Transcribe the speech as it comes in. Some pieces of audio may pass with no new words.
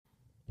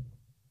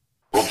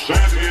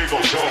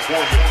Diego,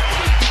 California.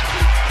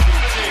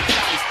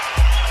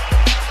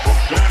 From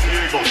San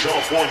Diego,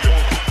 California.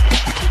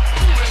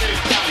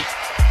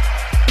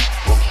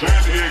 From San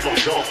Diego,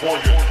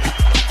 California.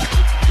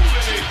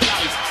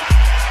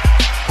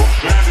 From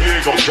San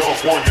Diego,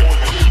 California.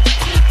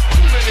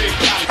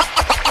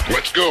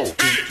 Let's go.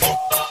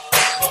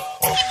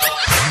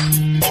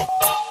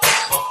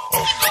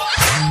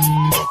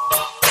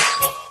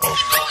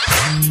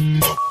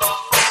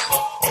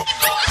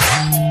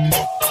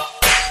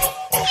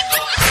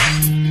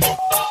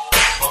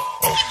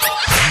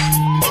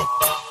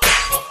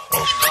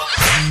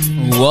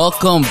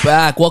 Welcome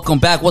back.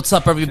 What's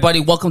up,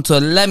 everybody? Welcome to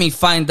Let Me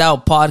Find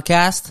Out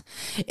podcast.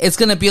 It's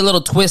going to be a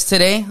little twist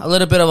today, a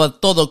little bit of a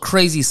todo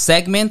crazy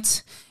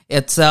segment.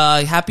 It's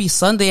happy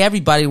Sunday,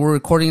 everybody. We're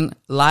recording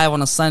live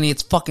on a Sunday.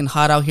 It's fucking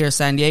hot out here in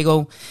San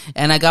Diego.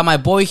 And I got my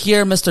boy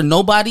here, Mr.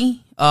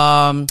 Nobody.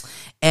 And,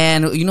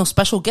 you know,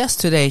 special guest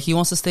today. He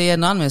wants to stay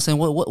anonymous. And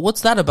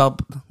what's that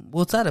about?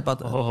 What's that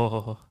about?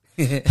 Oh.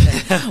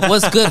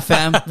 What's good,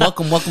 fam?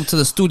 Welcome to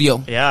the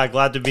studio. Yeah,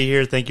 glad to be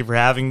here. Thank you for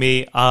having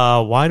me.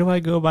 Why do I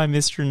go by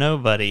Mr.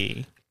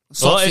 Nobody?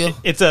 Socio?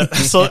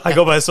 Well, I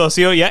go by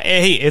Socio. Yeah,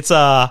 hey, it's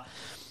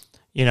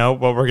you know,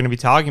 what we're going to be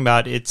talking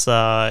about. It's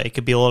it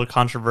could be a little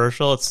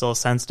controversial. It's still a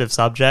sensitive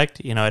subject.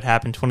 You know, it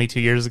happened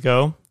 22 years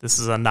ago. This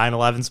is a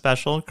 9/11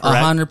 special,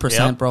 correct? 100%,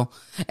 yep. Bro.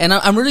 And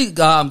I'm really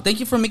thank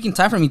you for making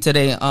time for me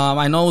today.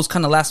 I know it was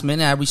kind of last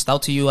minute. I reached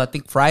out to you, I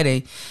think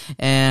Friday,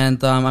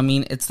 and I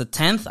mean, it's the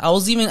 10th.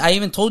 I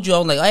even told you, I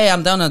was like, hey,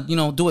 I'm down to, you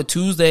know, do it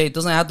Tuesday. It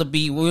doesn't have to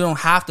be. We don't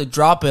have to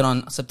drop it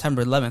on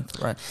September 11th,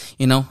 right?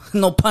 You know,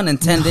 no pun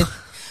intended.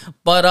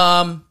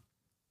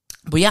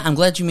 But yeah, I'm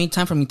glad you made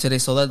time for me today,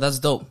 so that's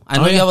dope. I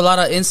know you have a lot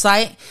of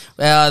insight.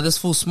 This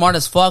fool's smart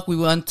as fuck. We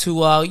went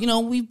to, you know,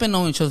 we've been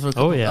knowing each other for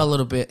a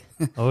little bit.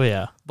 Oh,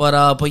 yeah.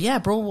 But yeah,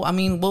 bro, I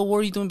mean, what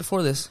were you doing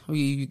before this?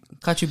 You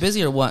caught you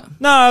busy or what?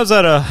 No, I was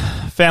at a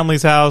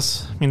family's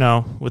house, you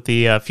know, with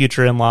the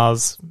future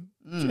in-laws,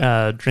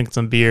 drinking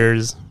some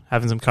beers,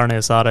 having some carne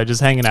asada,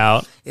 just hanging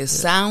out. It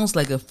sounds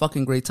like a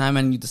fucking great time,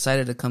 and you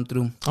decided to come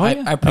through. Oh,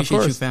 yeah, I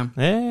appreciate you, fam.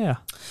 Yeah.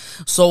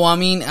 So, I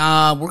mean,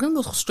 we're going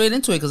to go straight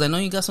into it because I know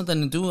you got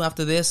something to do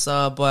after this.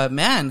 But,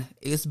 man,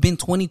 it's been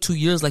 22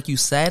 years, like you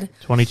said.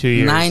 22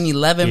 years.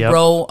 9/11, yep.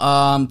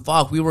 Bro.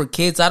 Fuck, we were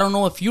kids. I don't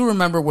know if you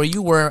remember where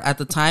you were at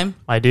the time.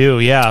 I do,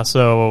 yeah.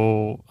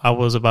 So, I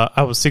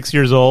was 6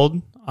 years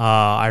old.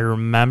 I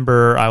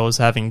remember I was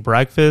having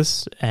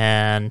breakfast,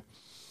 and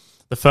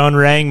the phone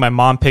rang. My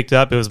mom picked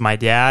up. It was my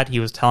dad. He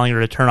was telling her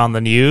to turn on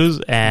the news,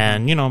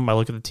 and, you know, I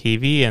look at the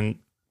TV, and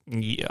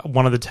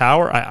one of the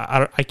tower,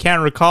 I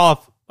can't recall if,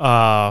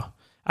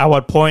 at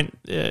what point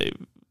the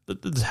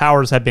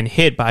towers had been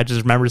hit, but I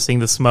just remember seeing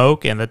the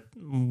smoke and that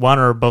one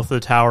or both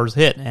of the towers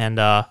hit. And,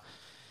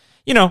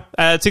 you know,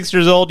 at 6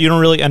 years old, you don't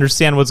really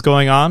understand what's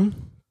going on.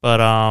 But,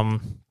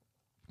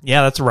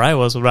 yeah, that's where I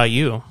was. What about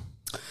you?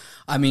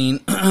 I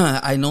mean,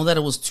 I know that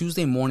it was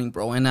Tuesday morning,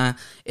 bro, and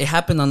it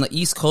happened on the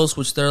East Coast,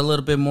 which they're a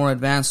little bit more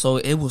advanced, so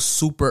it was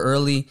super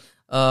early.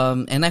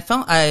 And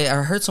I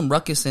heard some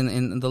ruckus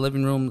in the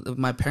living room.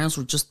 My parents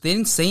they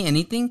didn't say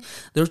anything.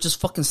 They were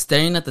just fucking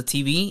staring at the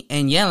TV.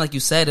 And yeah, like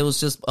you said, it was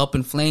just up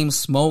in flames,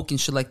 smoke and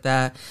shit like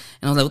that.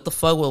 And I was like, what the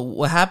fuck?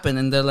 What happened?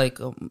 And they're like,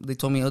 they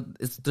told me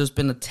there's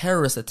been a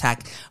terrorist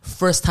attack.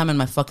 First time in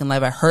my fucking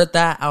life I heard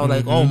that. I was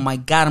like, oh my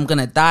God, I'm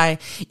gonna die.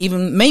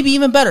 Maybe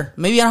even better.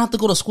 Maybe I don't have to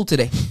go to school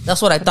today.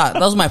 That's what I thought. That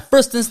was my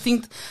first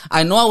instinct.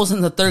 I know I was in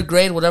the 3rd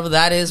grade, whatever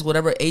that is,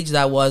 whatever age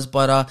that was.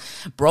 But,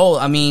 bro,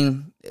 I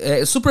mean,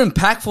 it's super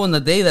impactful in the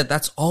day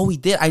that's all we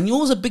did. I knew it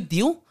was a big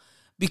deal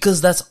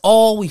because that's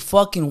all we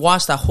fucking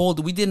watched that whole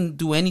day. We didn't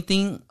do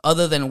anything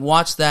other than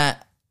watch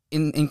that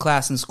in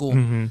class in school.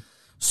 Mm-hmm.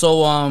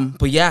 So,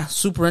 but yeah,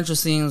 super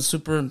interesting,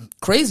 super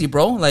crazy,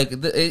 bro. Like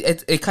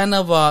it kind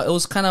of, it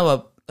was kind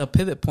of a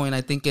pivot point,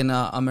 I think, in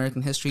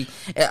American history,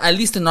 at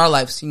least in our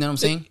lives. You know what I'm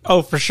saying?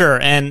 Oh, for sure.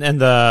 And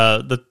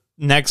the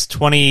next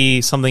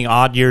 20 something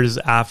odd years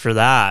after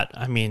that,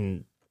 I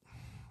mean,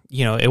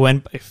 you know,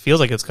 it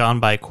feels like it's gone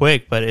by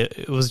quick, but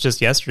it was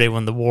just yesterday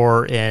when the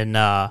war in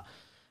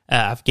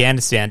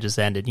Afghanistan just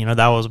ended. You know,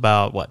 that was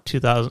about, what,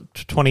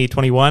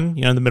 2021,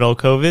 you know, in the middle of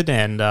COVID.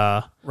 And,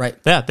 right.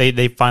 Yeah,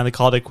 they finally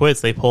called it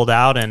quits. They pulled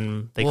out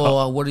and they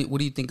what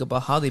do you think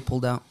about how they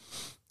pulled out?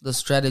 The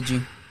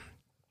strategy?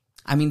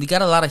 I mean, they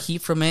got a lot of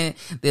heat from it.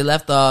 They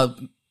left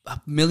 $1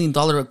 million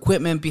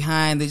equipment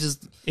behind.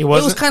 It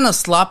was kind of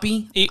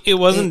sloppy. It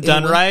wasn't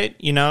done right,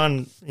 you know.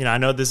 And you know, I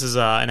know this is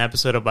an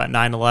episode about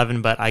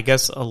 9/11, but I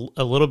guess a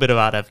little bit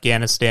about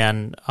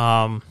Afghanistan.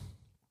 You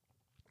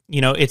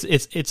know,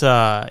 it's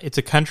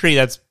a country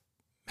has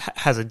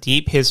a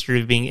deep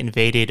history of being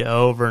invaded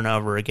over and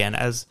over again,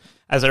 as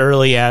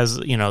early as,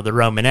 you know, the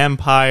Roman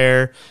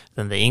Empire,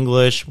 then the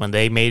English when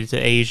they made it to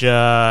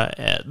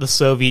Asia, the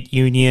Soviet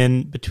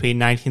Union between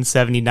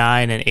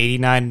 1979 and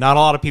 89. Not a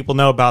lot of people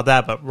know about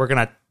that, but we're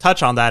going to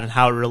touch on that and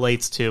how it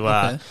relates to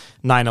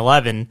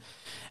 9/11.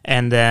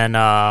 And then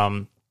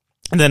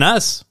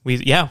us,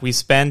 we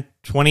spent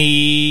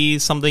 20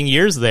 something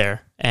years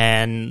there.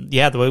 And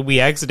yeah, the way we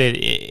exited,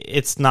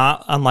 it's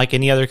not unlike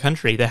any other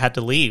country that had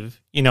to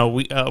leave. You know,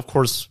 we of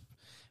course,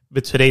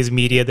 with today's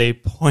media, they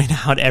point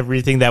out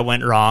everything that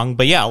went wrong.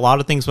 But yeah, a lot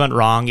of things went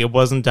wrong. It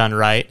wasn't done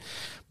right.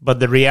 But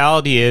the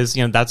reality is,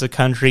 you know, that's a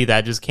country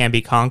that just can't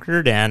be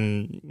conquered.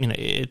 And, you know,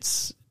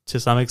 it's, to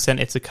some extent,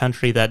 it's a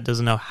country that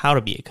doesn't know how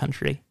to be a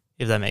country,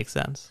 if that makes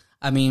sense.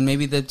 I mean,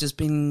 maybe they've just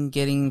been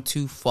getting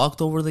too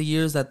fucked over the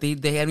years that they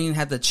haven't even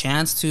had the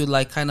chance to,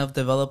 like, kind of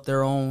develop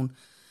their own,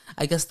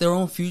 I guess, their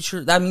own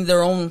future. I mean,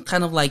 their own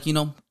kind of, like, you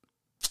know,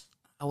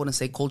 I wouldn't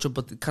say culture,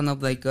 but kind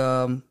of like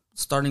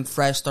starting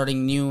fresh,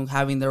 starting new,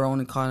 having their own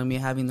economy,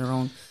 having their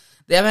own.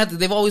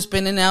 They've always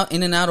been in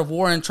and out of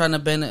war and trying to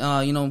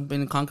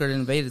been conquered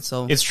and invaded.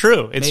 So it's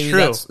true. It's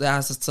true. That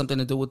has something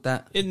to do with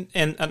that.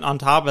 And on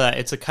top of that,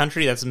 it's a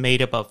country that's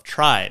made up of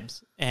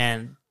tribes,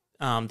 and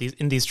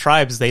these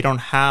tribes, they don't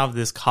have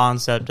this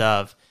concept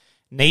of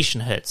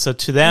nationhood. So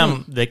to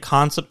them, the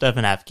concept of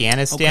an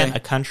Afghanistan, a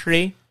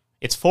country,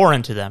 it's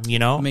foreign to them. You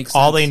know, Makes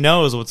all sense. they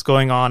know is what's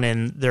going on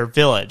in their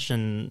village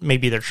and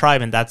maybe their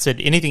tribe, and that's it.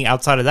 Anything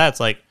outside of that,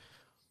 it's like,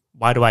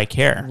 why do I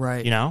care?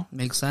 Right. You know?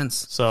 Makes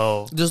sense.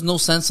 So there's no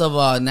sense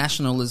of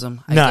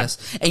nationalism, I None.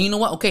 guess. And you know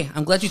what? Okay,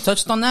 I'm glad you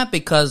touched on that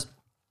because,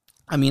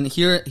 I mean,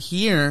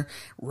 here,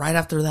 right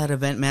after that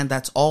event, man,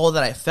 that's all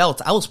that I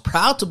felt. I was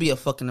proud to be a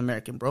fucking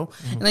American, bro.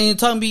 Mm-hmm. And then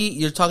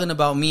you're talking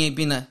about me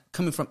being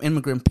coming from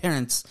immigrant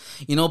parents,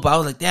 you know. But I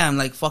was like, damn,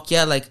 like fuck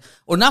yeah, like,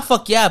 or not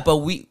fuck yeah, but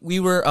we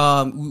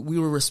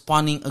were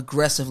responding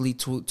aggressively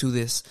to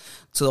this,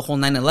 to the whole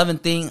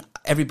 9/11 thing.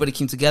 Everybody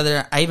came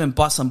together. I even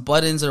bought some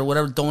buttons or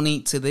whatever,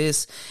 donate to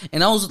this,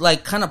 and I was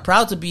like kind of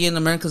proud to be in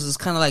America because it's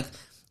kind of like,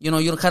 you know,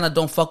 you kind of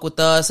don't fuck with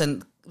us,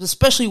 and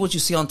especially what you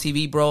see on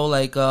TV, bro,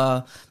 like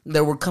that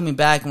we're coming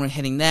back and we're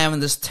hitting them,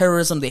 and there's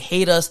terrorism, they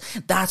hate us.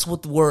 That's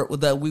what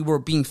we were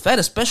being fed,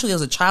 especially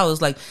as a child.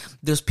 It's like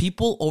there's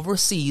people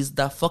overseas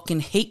that fucking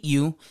hate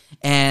you,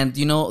 and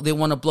you know they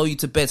want to blow you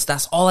to bits.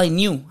 That's all I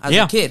knew as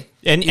a kid,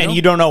 and know?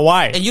 you don't know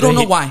why, and you don't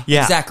know why,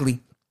 yeah.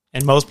 Exactly.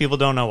 And most people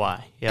don't know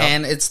why. Yep.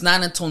 And it's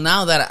not until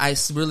now that I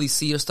really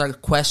see or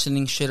start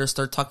questioning shit or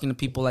start talking to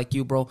people like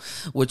you, bro,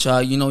 which,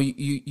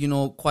 you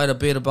know quite a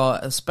bit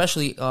about,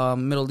 especially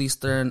Middle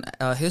Eastern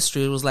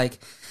history. It was like,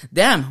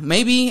 damn,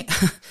 maybe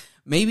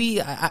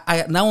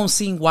I now I'm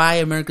seeing why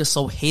America's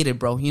so hated,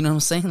 bro. You know what I'm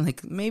saying?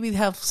 Like, maybe they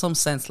have some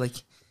sense, like.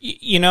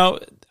 You know,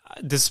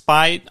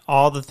 despite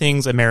all the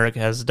things America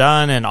has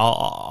done and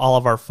all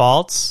of our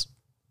faults,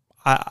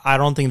 I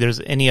don't think there's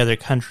any other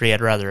country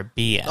I'd rather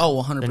be in.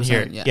 Oh,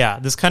 100%. Yeah,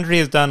 this country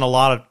has done a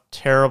lot of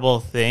terrible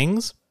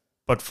things,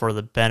 but for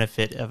the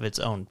benefit of its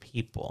own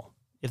people,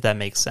 if that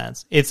makes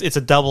sense. It's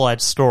a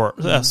double-edged sword,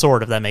 if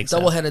that makes sense.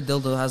 Double-headed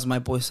dildo, as my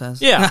boy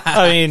says. Yeah,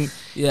 I mean,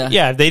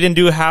 yeah, if they didn't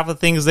do half the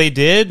things they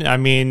did, I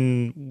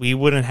mean, we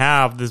wouldn't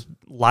have this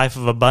life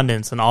of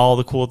abundance and all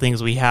the cool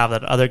things we have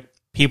that other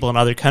people in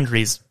other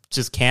countries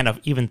just can't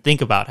even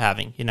think about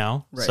having, you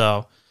know? Right.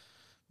 So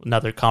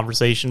another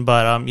conversation,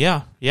 but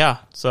yeah.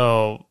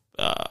 So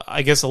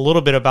I guess a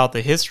little bit about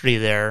the history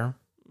there.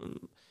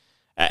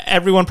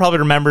 Everyone probably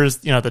remembers,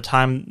 you know, the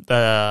time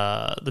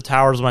the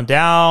towers went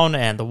down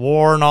and the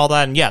war and all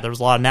that. And yeah, there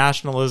was a lot of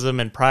nationalism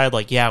and pride.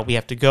 Like, yeah, we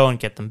have to go and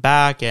get them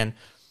back, and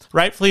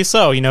rightfully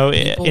so. You know,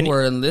 people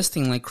were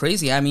enlisting like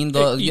crazy. I mean,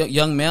 the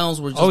young males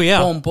were just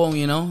boom, boom.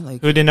 You know,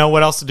 like who didn't know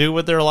what else to do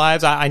with their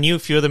lives. I knew a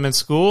few of them in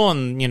school,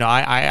 and you know,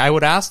 I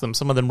would ask them.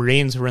 Some of the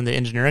Marines who were in the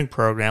engineering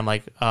program,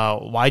 like,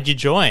 why'd you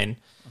join?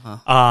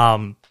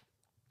 And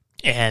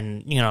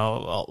you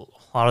know,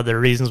 a lot of their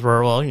reasons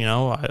were, well, you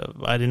know,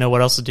 I didn't know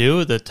what else to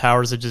do. The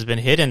towers had just been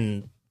hit,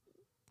 and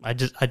I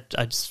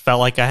just felt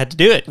like I had to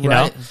do it, you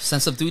know?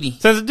 Sense of duty,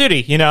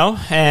 you know?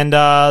 And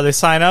they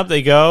sign up,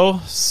 they go.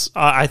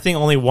 I think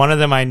only one of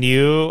them I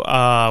knew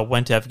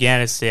went to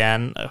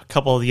Afghanistan. A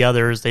couple of the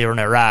others, they were in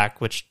Iraq,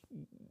 which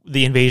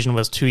the invasion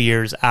was 2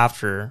 years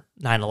after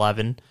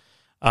 9/11.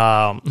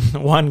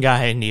 One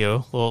guy I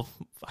knew, well,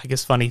 I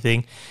guess funny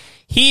thing,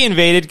 he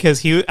invaded because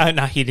he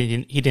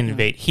didn't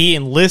invade. He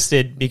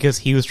enlisted because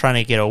he was trying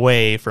to get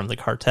away from the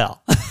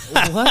cartel.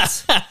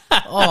 What?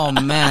 Oh,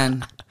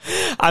 man.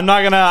 I'm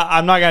not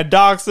gonna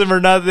dox him or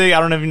nothing. I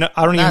don't even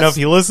know if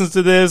he listens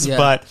to this,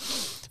 but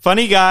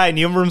funny guy. I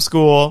knew him from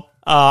school.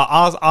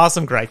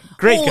 Awesome, great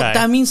guy.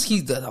 That means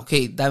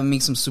that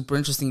makes him super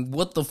interesting.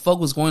 What the fuck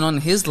was going on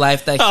in his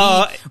life that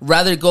he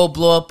rather go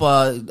blow up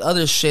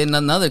other shit in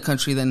another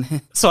country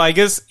than? So I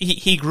guess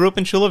he grew up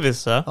in Chula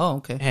Vista. Oh,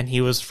 okay. And he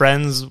was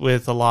friends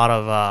with a lot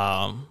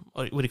of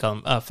what do you call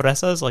them?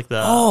 Fresas, like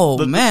the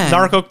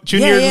narco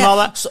juniors and all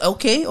that. So,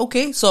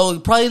 okay. So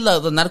probably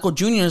the narco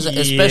juniors,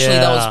 especially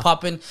that was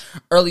popping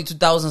early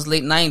 2000s,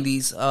 late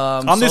 90s.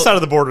 On this side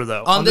of the border,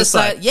 though. On this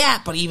side, yeah.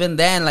 But even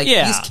then, like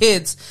these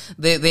kids,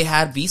 they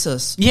had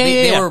visas.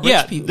 They were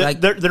rich people. Like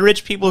they're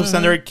rich people who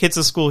send their kids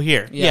to school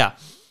here. Yeah.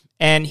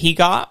 And he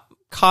got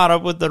caught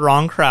up with the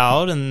wrong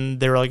crowd, and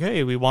they were like,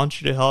 "Hey, we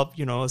want you to help,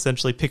 you know,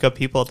 essentially pick up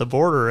people at the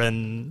border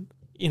and,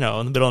 you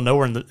know, in the middle of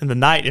nowhere in the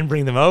night and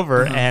bring them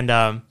over."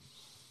 And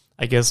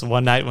I guess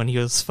one night when he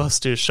was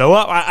supposed to show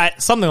up,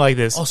 something like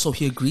this. Oh, so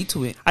he agreed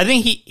to it. I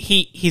think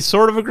he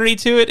sort of agreed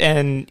to it,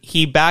 and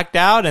he backed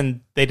out,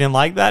 and they didn't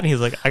like that. And he's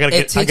like, I gotta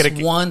get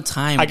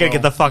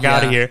the fuck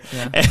out of here.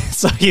 Yeah. And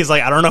so he's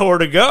like, I don't know where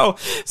to go.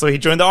 So he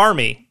joined the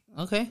army.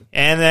 Okay.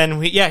 And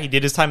then he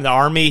did his time in the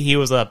army. He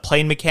was a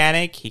plane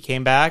mechanic. He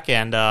came back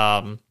and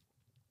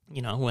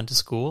went to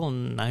school,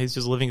 and now he's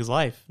just living his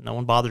life. No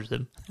one bothers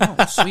him.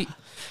 Oh, sweet.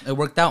 It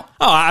worked out.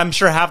 Oh, I'm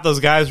sure half those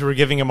guys who were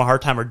giving him a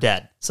hard time are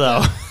dead.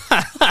 So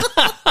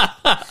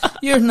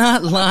you're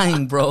not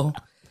lying, bro.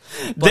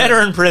 Dead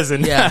or in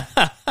prison. Yeah,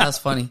 that's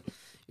funny.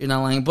 You're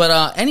not lying.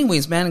 But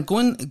anyways, man,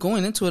 going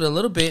into it a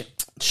little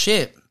bit.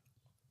 Shit.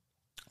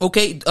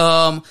 Okay.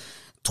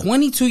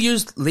 22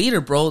 years later,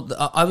 bro,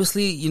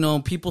 obviously,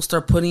 people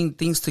start putting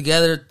things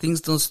together,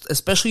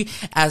 especially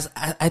as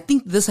I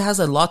think this has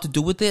a lot to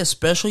do with it,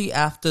 especially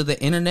after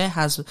the internet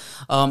has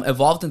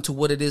evolved into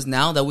what it is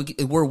now, that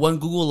we're one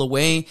Google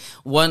away.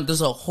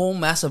 There's a whole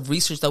massive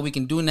research that we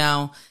can do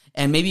now,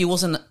 and maybe it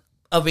wasn't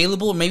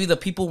available. Maybe the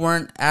people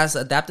weren't as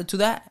adapted to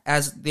that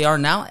as they are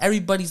now.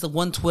 Everybody's the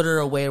one Twitter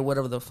away or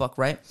whatever the fuck,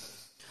 right?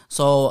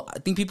 So I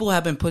think people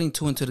have been putting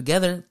two and two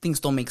together. Things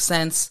don't make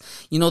sense.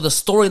 The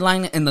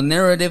storyline and the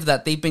narrative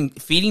that they've been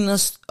feeding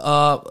us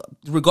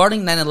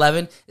regarding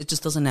 9/11, it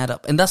just doesn't add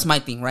up. And that's my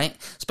thing, right?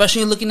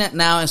 Especially looking at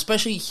now,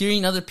 especially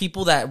hearing other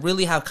people that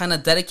really have kind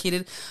of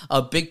dedicated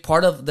a big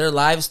part of their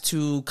lives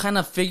to kind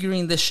of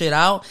figuring this shit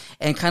out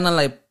and kind of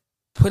like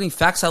putting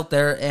facts out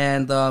there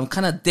and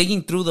kind of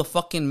digging through the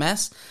fucking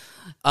mess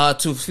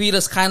to feed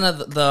us kind of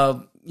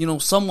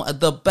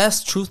the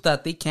best truth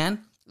that they can.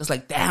 It's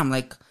like, damn,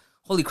 like,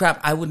 holy crap,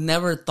 I would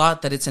never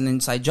thought that it's an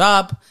inside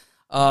job.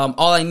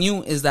 All I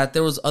knew is that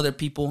there was other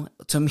people.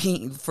 To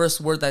me,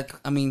 first name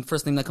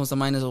that comes to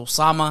mind is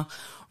Osama,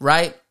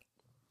 right?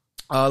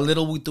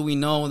 Little do we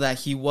know that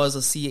he was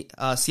a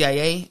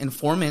CIA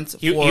informant.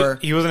 He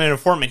wasn't an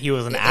informant. He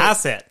was an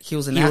asset. He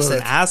was an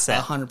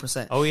asset.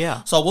 100%. Oh,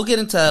 yeah. So we'll get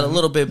into that a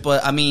little bit.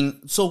 But,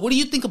 so what do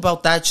you think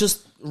about that?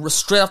 Just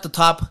straight off the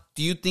top,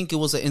 do you think it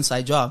was an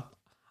inside job?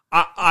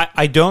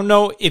 I don't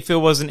know if it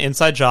was an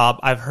inside job.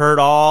 I've heard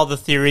all the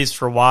theories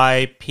for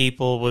why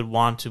people would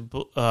want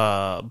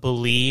to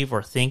believe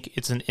or think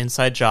it's an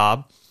inside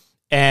job.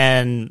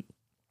 And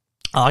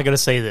I got to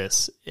say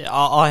this.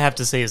 All I have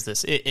to say is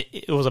this.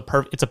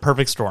 It's a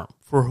perfect storm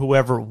for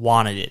whoever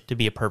wanted it to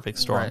be a perfect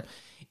storm. Right.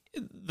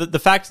 The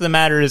fact of the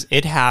matter is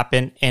it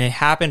happened, and it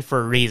happened for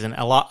a reason.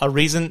 A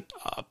reason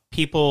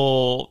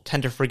people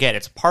tend to forget.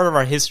 It's part of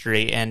our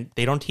history, and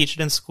they don't teach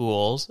it in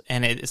schools.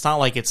 And it's not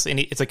like it's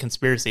a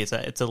conspiracy.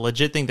 It's a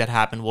legit thing that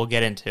happened. We'll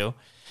get into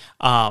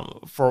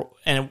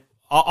and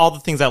all the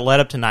things that led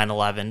up to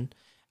 9/11,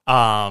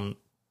 and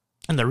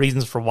the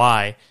reasons for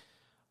why.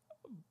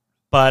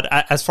 But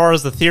as far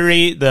as the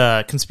theory,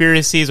 the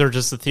conspiracies, or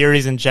just the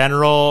theories in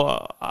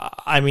general,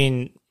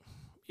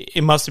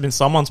 it must have been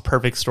someone's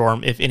perfect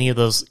storm if any of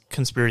those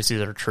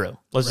conspiracies are true.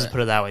 Let's just put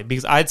it that way.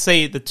 Because I'd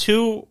say the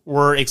two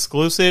were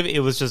exclusive. It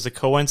was just a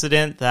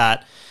coincidence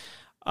that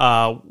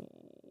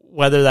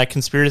whether that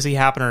conspiracy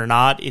happened or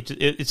not,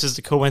 it's just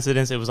a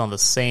coincidence it was on the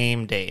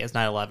same day as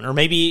 9/11. Or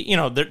maybe,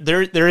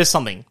 there is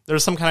something.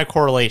 There's some kind of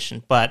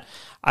correlation. But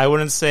I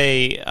wouldn't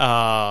say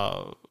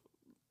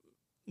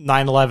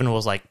 9/11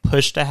 was like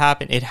pushed to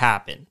happen. It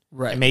happened.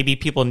 Right. And maybe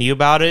people knew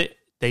about it.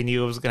 They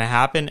knew it was going to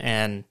happen,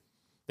 and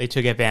they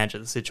took advantage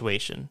of the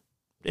situation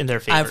in their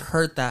favor. I've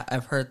heard that.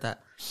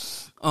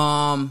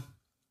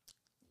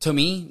 To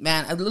me,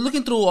 man,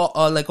 looking through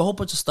like a whole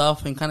bunch of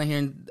stuff and kind of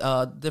hearing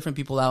different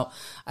people out,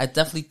 I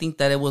definitely think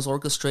that it was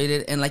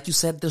orchestrated. And like you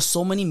said, there's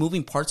so many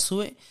moving parts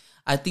to it.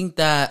 I think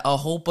that a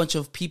whole bunch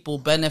of people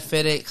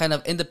benefited kind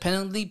of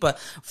independently, but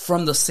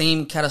from the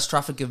same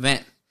catastrophic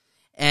event.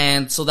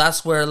 And so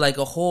that's where like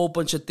a whole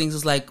bunch of things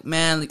is like,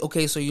 man,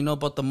 okay, so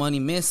about the money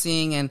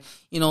missing and,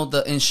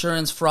 the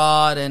insurance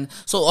fraud. And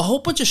so a whole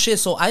bunch of shit.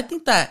 So I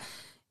think that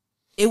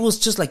it was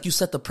just like you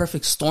said, the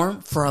perfect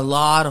storm for a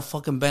lot of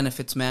fucking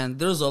benefits, man.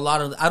 There's a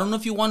lot of, I don't know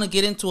if you want to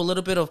get into a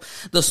little bit of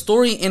the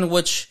story in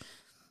which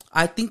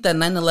I think that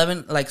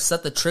 9/11 like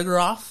set the trigger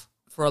off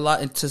for a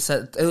lot. It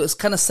was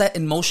kind of set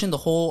in motion the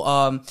whole,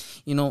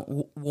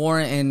 war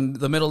in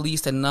the Middle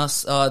East and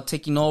us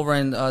taking over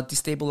and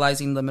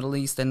destabilizing the Middle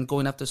East and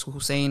going after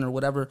Hussein or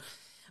whatever.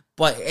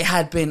 But it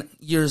had been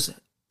years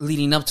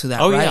leading up to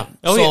that, right?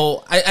 Yeah.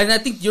 So I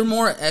think you're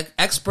more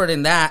expert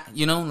in that,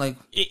 like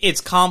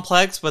it's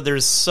complex, but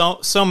there's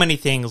so many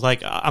things.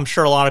 Like I'm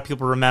sure a lot of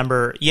people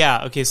remember.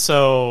 Yeah, okay,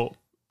 so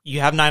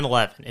you have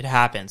 9/11. It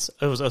happens.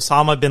 It was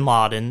Osama bin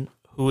Laden,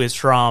 who is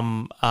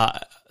from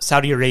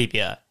Saudi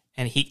Arabia.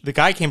 And the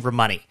guy came for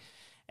money.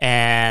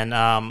 And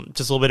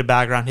just a little bit of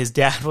background, his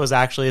dad was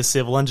actually a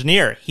civil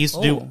engineer. He used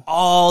to do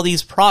all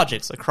these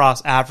projects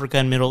across Africa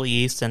and Middle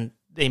East, and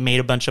they made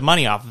a bunch of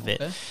money off of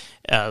it.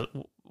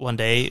 One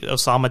day,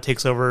 Osama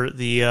takes over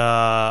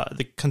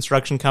the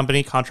construction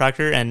company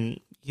contractor, and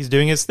he's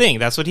doing his thing.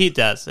 That's what he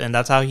does, and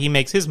that's how he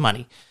makes his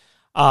money.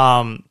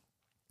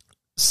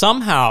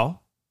 Somehow,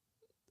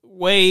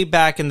 way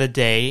back in the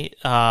day,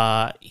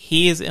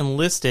 he is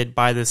enlisted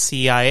by the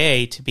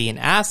CIA to be an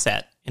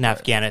asset in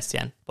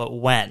Afghanistan. But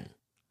when?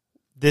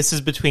 This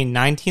is between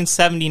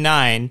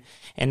 1979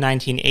 and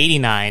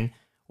 1989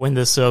 when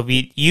the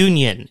Soviet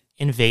Union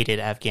invaded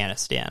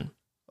Afghanistan.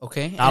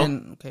 Okay. Not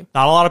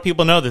a lot of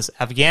people know this.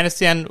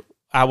 Afghanistan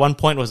at one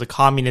point was a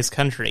communist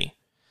country.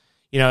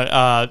 You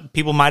know,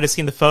 people might have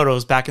seen the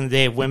photos back in the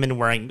day of women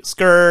wearing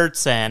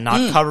skirts and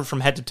not covered from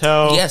head to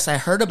toe. Yes, I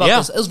heard about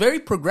this. It was very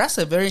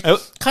progressive, very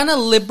kind of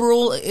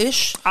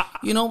liberal-ish,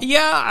 you know?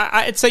 Yeah,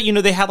 I'd say, you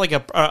know, they had like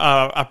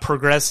a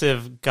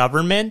progressive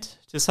government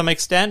to some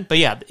extent. But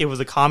yeah, it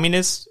was a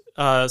communist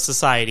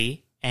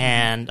society.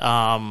 And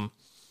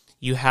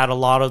you had a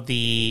lot of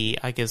the,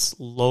 I guess,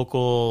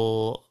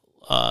 local...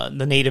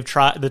 the native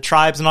the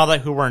tribes and all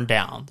that who weren't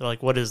down. They're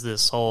like, what is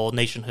this whole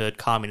nationhood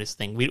communist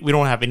thing? We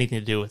don't have anything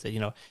to do with it. You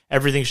know,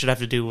 everything should have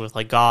to do with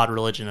like God,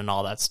 religion, and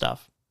all that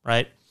stuff,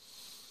 right?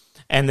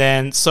 And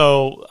then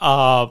so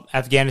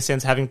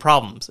Afghanistan's having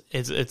problems.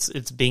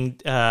 It's being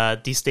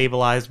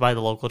destabilized by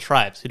the local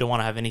tribes who don't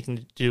want to have anything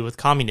to do with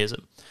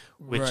communism,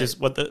 which is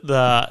what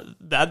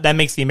that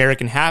makes the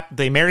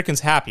Americans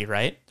happy,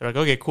 right? They're like,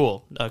 okay,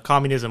 cool,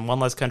 communism,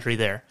 one less country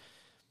there.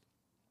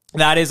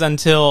 That is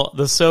until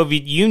the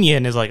Soviet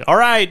Union is like, all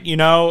right, you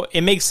know,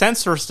 it makes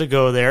sense for us to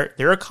go there.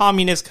 They're a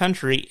communist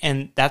country,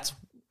 and that's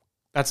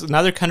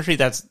another country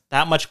that's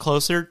that much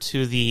closer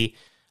to the,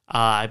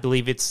 I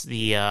believe it's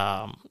the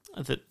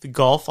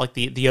Gulf, like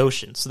the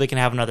ocean, so they can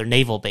have another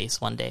naval base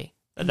one day.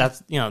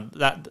 That's, you know,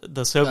 that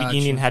the Soviet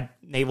Union had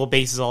naval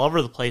bases all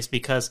over the place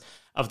because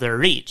of their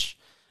reach,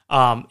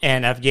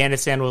 and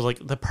Afghanistan was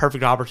like the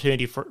perfect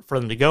opportunity for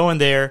them to go in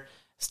there,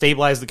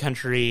 stabilize the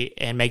country,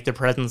 and make their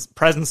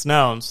presence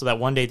known so that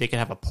one day they could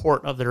have a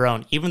port of their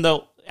own. Even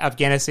though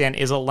Afghanistan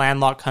is a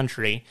landlocked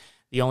country,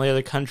 the only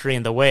other country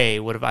in the way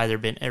would have either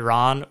been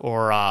Iran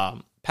or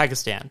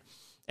Pakistan.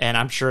 And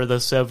I'm sure the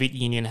Soviet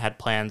Union had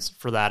plans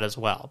for that as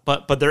well.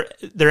 But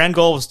their end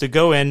goal was to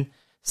go in,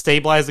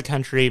 stabilize the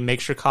country, make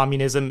sure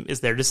communism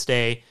is there to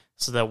stay,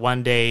 so that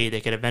one day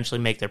they could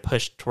eventually make their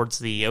push towards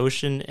the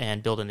ocean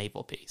and build a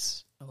naval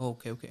base. Oh,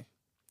 okay.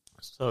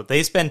 So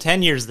they spend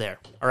 10 years there,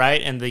 all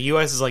right? And the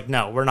U.S. is like,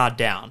 no, we're not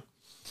down.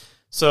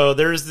 So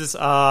there's this,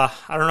 I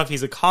don't know if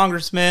he's a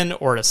congressman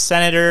or a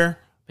senator.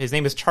 His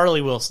name is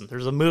Charlie Wilson.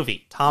 There's a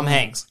movie, Tom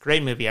Hanks.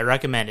 Great movie. I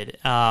recommend it.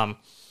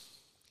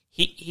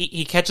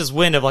 He catches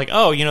wind of like,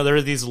 oh, you know, there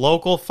are these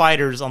local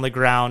fighters on the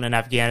ground in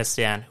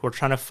Afghanistan who are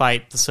trying to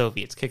fight the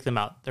Soviets, kick them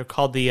out. They're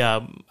called the,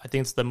 I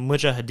think it's the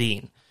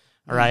Mujahideen,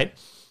 all right?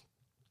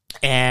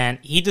 And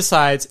he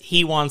decides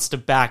he wants to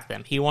back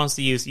them. He wants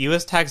to use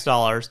U.S. tax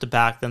dollars to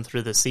back them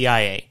through the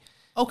CIA.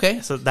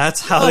 Okay. So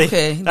that's how they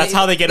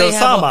get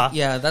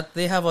Osama.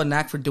 They have a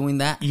knack for doing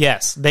that.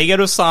 Yes. They get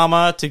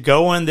Osama to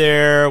go in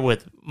there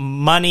with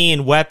money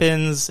and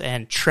weapons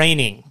and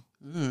training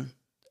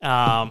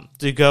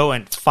to go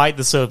and fight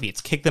the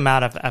Soviets, kick them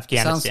out of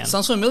Afghanistan.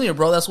 Sounds familiar,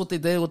 bro. That's what they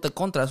did with the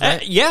Contras,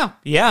 right? Yeah.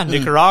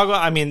 Nicaragua,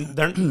 I mean,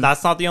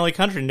 that's not the only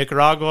country.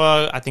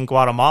 Nicaragua, I think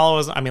Guatemala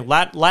was, I mean,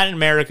 Latin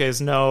America is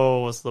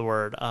no,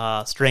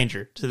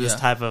 stranger to this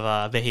type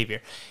of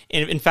behavior.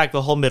 In fact,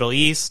 the whole Middle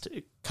East,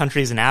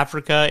 countries in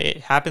Africa, it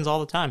happens all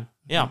the time.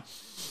 Yeah.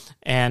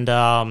 And,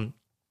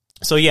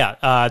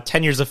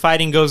 10 years of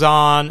fighting goes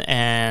on,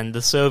 and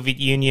the Soviet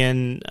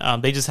Union,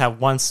 they just have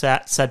one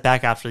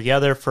setback after the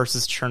other. First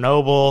is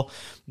Chernobyl,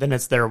 then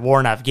it's their war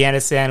in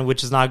Afghanistan,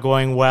 which is not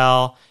going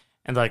well,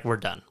 and they're like, we're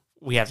done.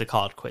 We have to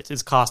call it quits.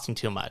 It's costing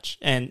too much.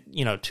 And,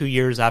 2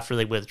 years after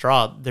they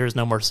withdraw, there's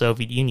no more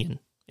Soviet Union.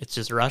 It's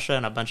just Russia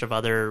and a bunch of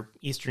other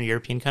Eastern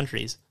European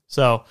countries.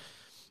 So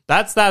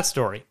that's that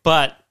story.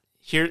 But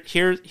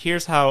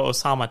here's how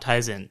Osama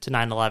ties in to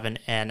 9/11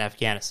 and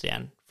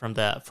Afghanistan from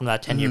that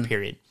 10-year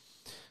period.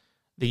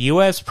 The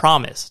U.S.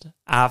 promised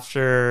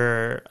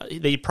the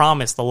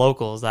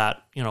locals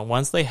that,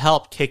 once they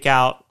help kick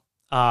out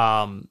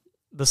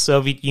the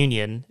Soviet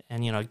Union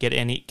and,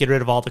 get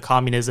rid of all the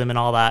communism and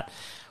all that,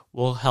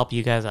 we'll help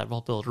you guys out.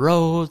 We'll build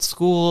roads,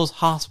 schools,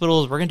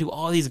 hospitals. We're going to do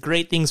all these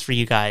great things for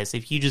you guys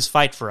if you just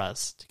fight for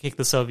us to kick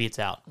the Soviets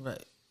out.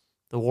 Right.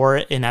 The war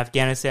in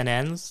Afghanistan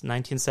ends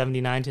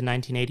 1979 to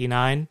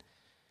 1989,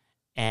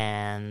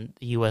 and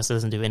the U.S.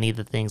 doesn't do any of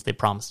the things they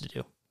promised to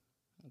do.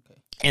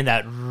 And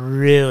that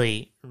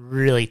really,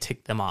 really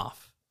ticked them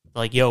off.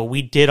 Like, yo,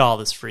 we did all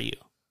this for you.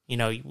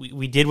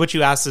 We did what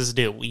you asked us to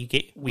do. We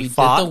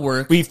fought did the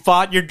work. We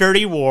fought your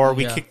dirty war.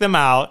 We kicked them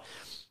out.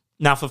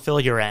 Now fulfill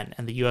your end.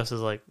 And the U.S.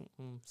 is like,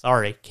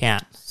 sorry,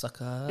 can't.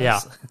 Suckers. Yeah.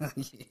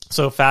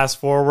 So fast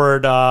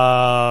forward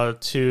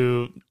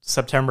to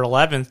September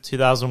 11th,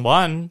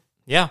 2001.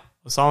 Yeah,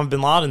 Osama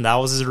bin Laden. That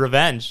was his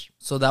revenge.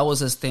 So that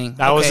was his thing.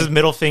 That was his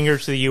middle finger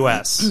to the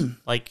U.S.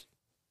 Like,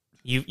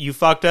 you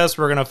fucked us,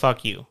 we're gonna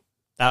fuck you.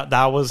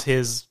 That was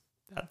his.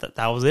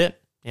 That was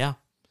it. Yeah.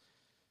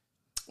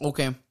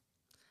 Okay.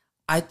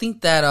 I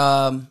think that.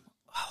 Oh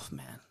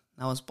man,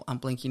 I'm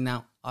blanking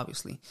now.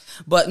 Obviously,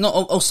 but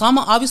no.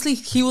 Osama. Obviously,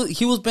 he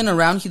was been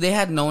around. They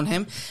had known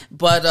him,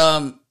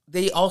 but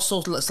they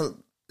also.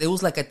 it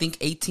was like, I think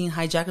 18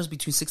 hijackers,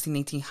 between 16 and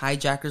 18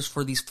 hijackers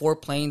for these 4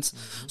 planes.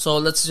 So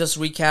let's just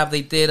recap.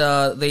 They did,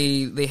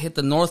 they hit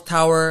the North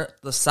Tower,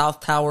 the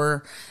South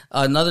Tower,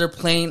 another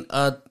plane,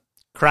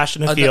 Crash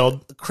in the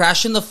field.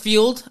 Crash in the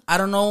field. I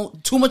don't know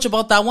too much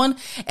about that one.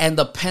 And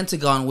the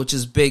Pentagon, which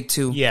is big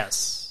too.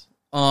 Yes.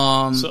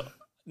 So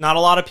not a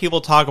lot of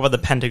people talk about the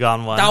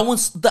Pentagon one. That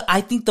one's,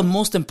 I think, the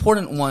most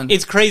important one.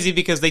 It's crazy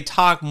because they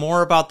talk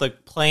more about the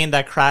plane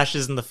that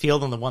crashes in the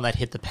field than the one that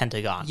hit the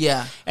Pentagon.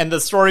 Yeah. And the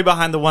story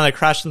behind the one that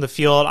crashed in the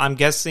field, I'm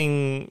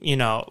guessing,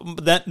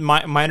 that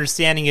my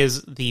understanding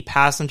is the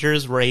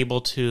passengers were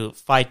able to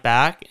fight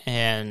back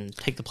and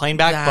take the plane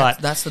back,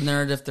 but that's the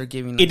narrative they're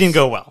giving us. It didn't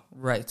go well.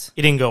 Right.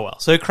 It didn't go well.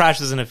 So it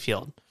crashes in a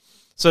field.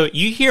 So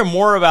you hear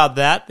more about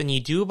that than you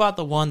do about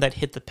the one that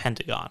hit the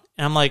Pentagon.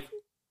 And I'm like,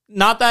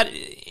 not that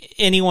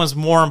anyone's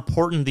more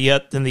important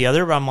than the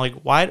other, but I'm like,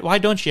 why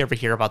don't you ever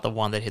hear about the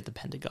one that hit the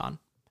Pentagon?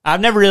 I've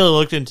never really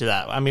looked into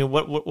that. I mean,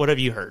 what have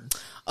you heard?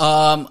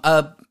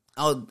 I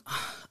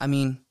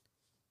mean,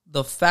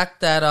 the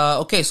fact that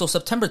okay, so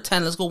September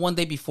 10th, let's go one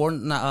day before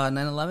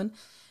 9/11.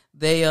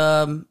 They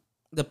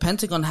the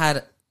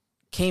Pentagon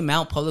came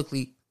out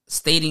publicly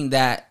stating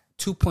that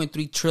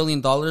 $2.3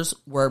 trillion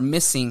were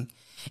missing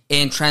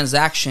in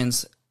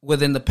transactions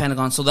within the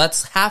Pentagon. So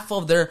that's half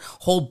of their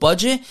whole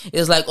budget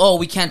is like, oh,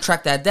 we can't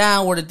track that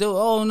down. What to do?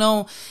 Oh,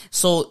 no.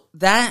 So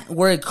that,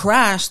 where it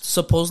crashed,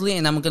 supposedly,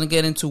 and I'm going to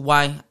get into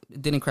why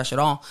it didn't crash at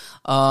all.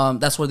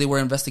 That's where they were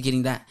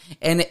investigating that.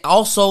 And it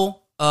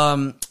also,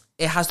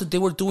 they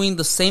were doing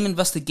the same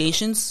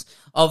investigations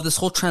of this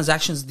whole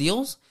transactions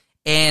deals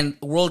and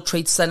World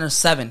Trade Center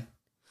 7.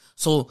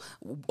 So,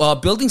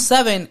 Building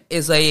 7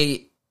 is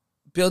a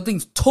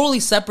building totally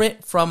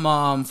separate from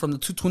the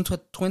two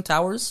twin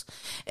towers,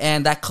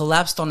 and that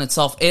collapsed on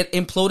itself. It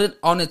imploded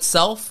on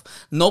itself.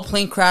 No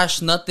plane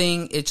crash,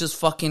 nothing. It just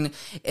fucking.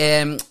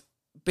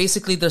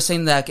 Basically, they're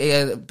saying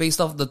that based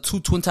off the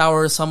two twin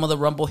towers, some of the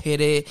rumble hit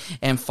it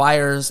and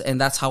fires,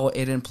 and that's how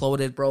it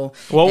imploded, bro.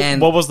 Well,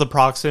 what was the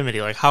proximity?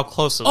 Like, how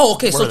close? So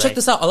check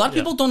this out. A lot of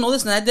people don't know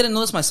this, and I didn't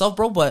know this myself,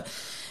 bro. But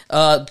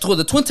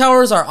the twin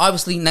towers are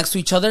obviously next to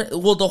each other.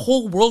 Well, the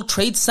whole World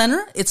Trade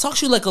Center, it's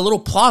actually like a little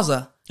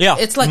plaza. Yeah.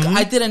 It's like,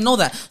 I didn't know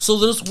that. So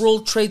there's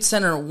World Trade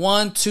Center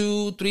 1,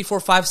 2, 3, 4,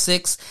 5,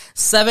 6,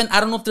 7. I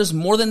don't know if there's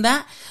more than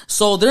that.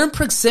 So they're in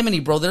proximity,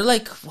 bro. They're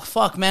like,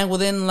 fuck, man,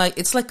 within like,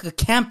 it's like a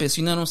campus.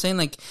 You know what I'm saying?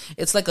 Like,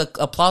 it's like a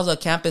plaza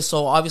campus.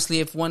 So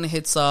obviously if one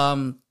hits,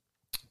 if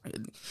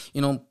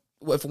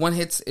one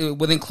hits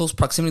within close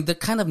proximity, they're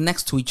kind of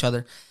next to each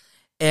other.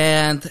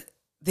 And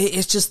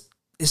it's just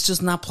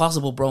not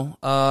plausible, bro.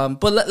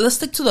 But let's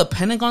stick to the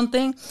Pentagon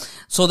thing.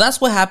 So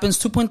that's what happens.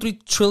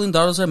 $2.3 trillion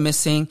are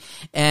missing.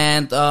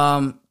 And,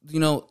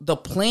 the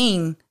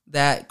plane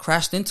that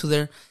crashed into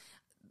there,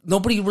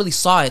 nobody really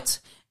saw it.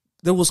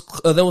 There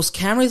was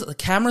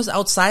cameras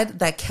outside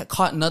that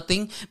caught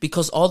nothing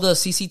because all the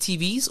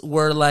CCTVs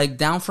were like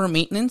down for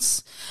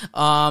maintenance.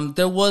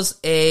 There was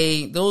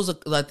a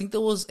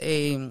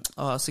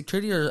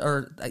security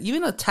or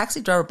even a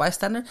taxi driver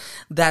bystander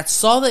that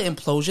saw the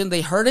implosion.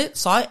 They heard it,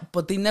 saw it,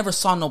 but they never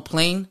saw no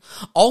plane.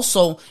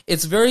 Also,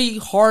 it's very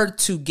hard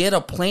to get a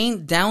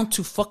plane down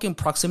to fucking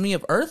proximity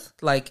of Earth,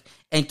 like,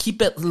 and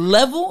keep it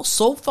level,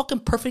 so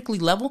fucking perfectly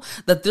level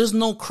that there's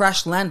no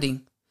crash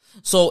landing.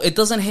 So it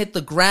doesn't hit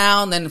the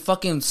ground and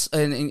it's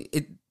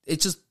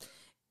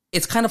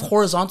kind of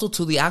horizontal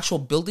to the actual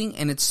building,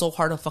 and it's so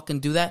hard to fucking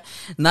do that.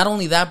 Not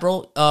only that,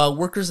 bro,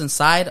 workers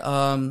inside,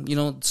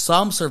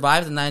 some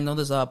survived, and I know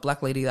there's a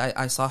black lady,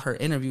 I saw her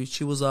interview.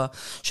 She was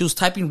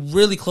typing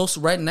really close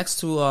right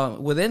next to,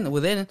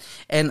 within,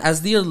 and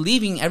as they're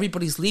leaving,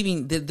 everybody's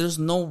leaving, there's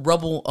no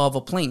rubble of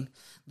a plane.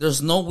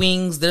 There's no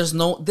wings,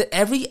 all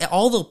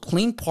the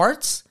plane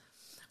parts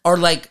are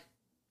like,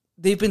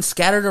 they've been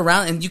scattered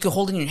around and you can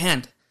hold it in your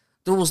hand.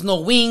 There was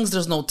no wings,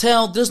 there's no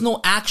tail, there's no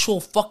actual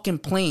fucking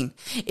plane.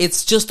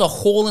 It's just a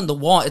hole in the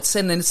wall. It's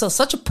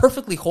such a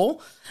perfectly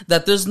hole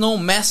that there's no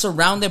mess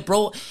around it,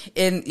 bro.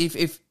 And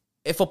if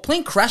a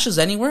plane crashes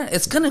anywhere,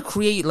 it's gonna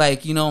create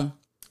like,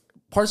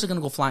 parts are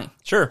gonna go flying.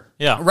 Sure,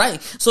 yeah.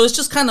 Right. So it's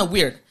just kind of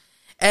weird.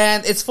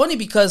 And it's funny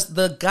because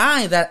the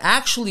guy that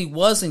actually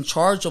was in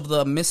charge of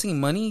the missing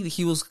money,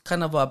 he was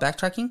kind of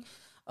backtracking.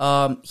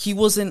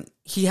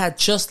 He had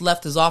just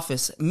left his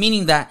office,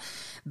 meaning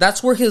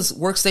that's where his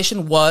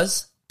workstation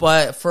was,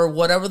 but for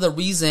whatever the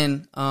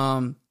reason,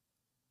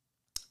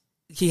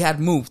 he had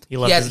moved. He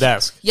left his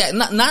desk. Yeah,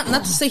 not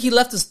to say he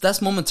left his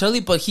desk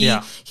momentarily, but he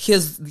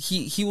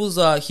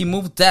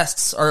moved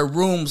desks or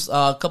rooms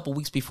a couple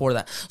weeks before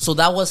that. So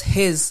that was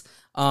his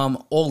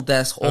old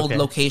desk, old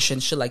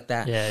location, shit like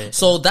that. Yeah.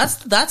 So that's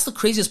the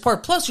craziest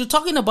part. Plus, you're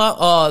talking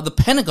about the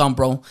Pentagon,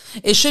 bro.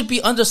 It should be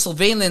under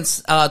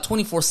surveillance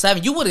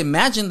 24/7. You would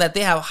imagine that they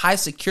have high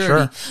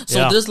security. Sure.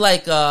 So there's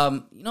like,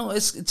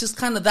 it's just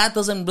kind of, that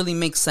doesn't really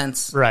make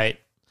sense. Right.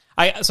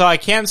 I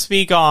can't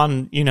speak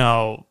on,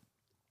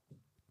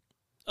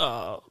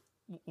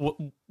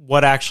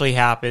 what actually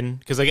happened,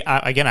 because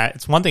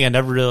it's one thing I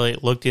never really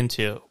looked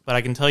into, but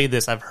I can tell you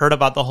this: I've heard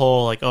about the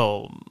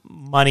whole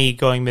money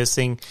going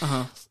missing.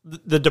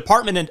 the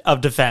Department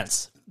of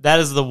Defense. That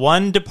is the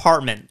one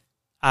department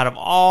out of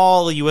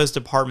all the U.S.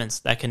 departments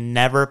that can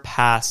never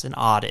pass an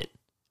audit.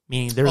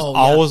 Meaning there's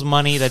always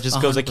money that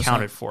just goes 100%.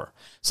 Accounted for.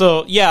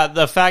 So, yeah,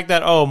 the fact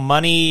that,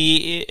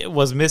 money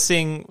was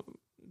missing,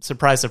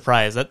 surprise,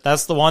 surprise.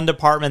 That's the one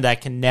department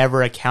that can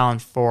never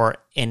account for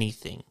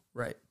anything.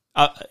 Right.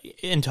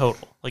 In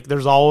total. Like,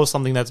 there's always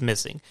something that's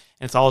missing.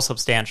 And it's always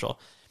substantial.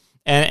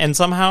 And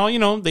somehow,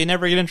 they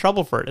never get in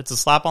trouble for it. It's a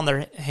slap on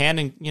their hand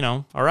and,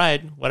 all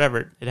right,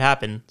 whatever, it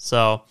happened.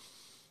 So,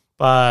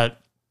 but,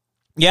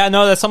 yeah,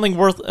 no, that's something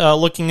worth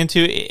looking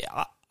into.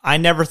 I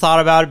never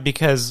thought about it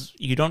because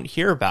you don't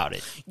hear about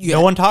it. Yeah.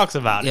 No one talks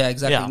about it. Yeah,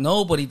 exactly. Yeah.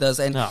 Nobody does.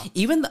 And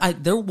even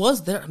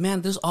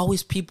there's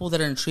always people that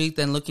are intrigued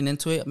and looking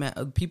into it.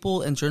 Man,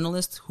 people and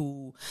journalists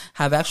who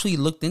have actually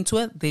looked into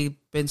it. They've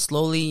been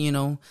slowly,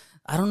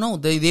 I don't know.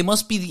 They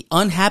must be the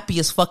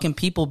unhappiest fucking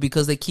people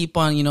because they keep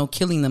on,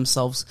 killing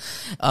themselves.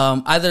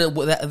 Either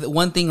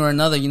one thing or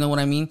another, you know what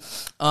I mean?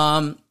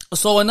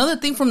 So another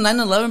thing from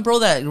 9/11, bro,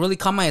 that really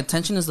caught my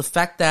attention is the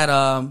fact that,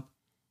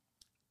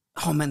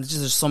 oh man,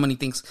 there's so many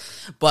things.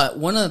 But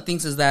one of the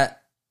things is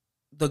that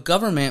the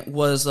government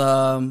was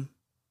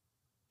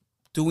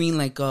doing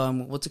like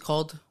what's it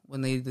called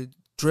when the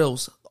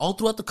drills all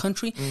throughout the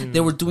country. They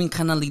were doing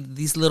kind of like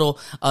these little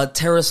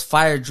terrorist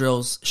fire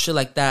drills, shit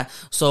like that.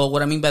 So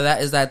what I mean by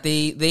that is that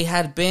they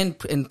had been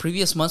in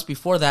previous months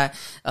before that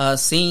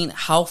seeing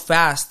how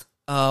fast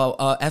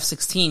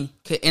F-16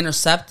 could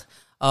intercept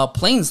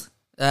planes.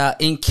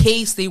 In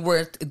case they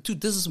were, dude,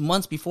 this is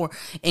months before.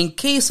 In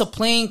case a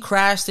plane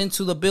crashed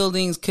into the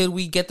buildings, could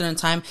we get there in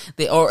time?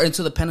 Or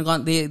into the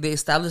Pentagon? They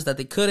established that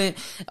they couldn't.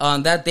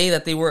 That day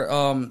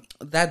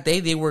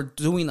they were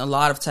doing a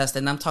lot of tests,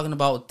 and I'm talking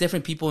about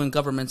different people in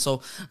government.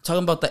 So I'm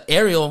talking about the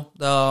aerial,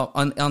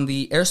 on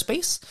the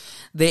airspace.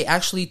 They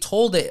actually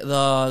told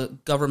the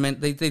government,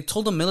 they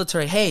told the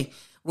military, hey,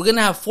 we're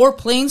gonna have 4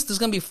 planes. There's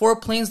gonna be 4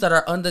 planes that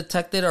are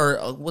undetected,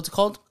 or what's it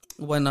called?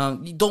 When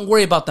don't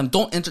worry about them.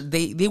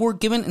 They were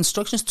given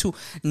instructions to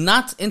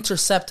not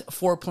intercept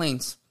 4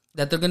 planes,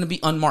 that they're going to be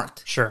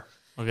unmarked. Sure.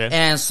 Okay.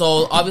 And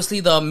so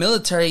obviously the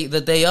military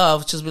the day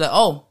of just be like,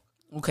 oh,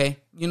 okay.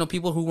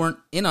 People who weren't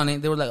in on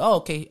it, they were like, oh,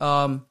 okay.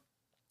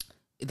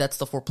 That's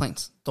the 4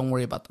 planes. Don't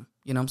worry about them.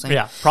 You know what I'm saying?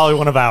 Yeah. Probably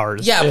one of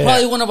ours. Yeah,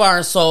 probably one of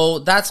ours. So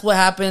that's what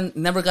happened.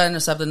 Never got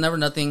intercepted. Never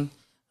nothing.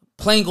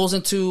 Plane goes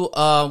into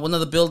one of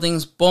the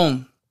buildings.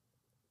 Boom.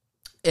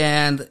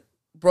 And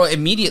bro,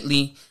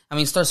 immediately,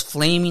 starts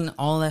flaming,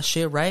 all that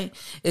shit, right?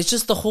 It's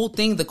just the whole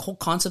thing, the whole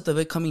concept of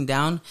it coming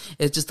down,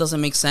 it just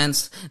doesn't make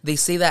sense. They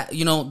say that,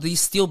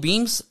 these steel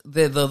beams,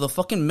 the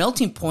fucking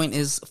melting point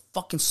is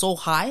fucking so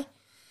high.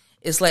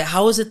 It's like,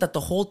 how is it that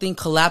the whole thing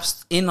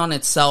collapsed in on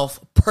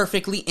itself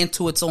perfectly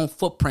into its own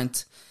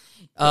footprint?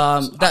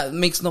 That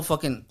makes no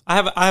fucking... I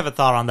have a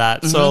thought on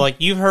that. Mm-hmm. So, like,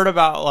 you've heard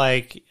about,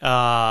 like,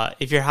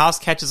 if your house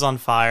catches on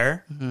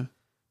fire,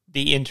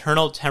 the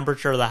internal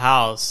temperature of the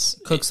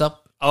house... cooks up.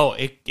 Oh,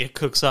 it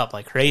cooks up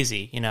like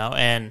crazy,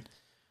 and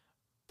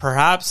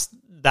perhaps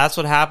that's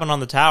what happened on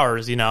the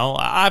towers,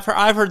 I've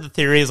heard the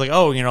theories like,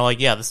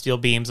 the steel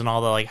beams and all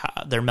the, like,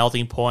 their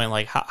melting point,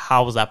 like,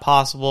 how was that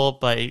possible?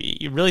 But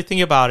you really think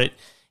about it,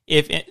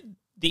 if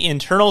the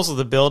internals of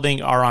the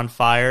building are on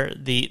fire,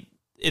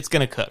 it's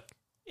going to cook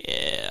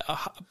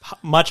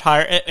much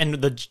higher, and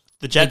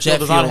the jet fuel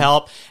does not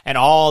help, and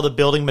all the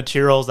building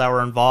materials that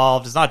were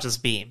involved. It's not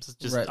just beams; it's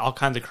just all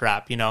kinds of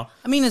crap.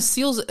 It's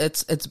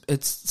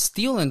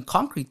steel and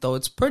concrete though.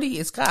 It's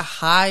got a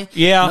high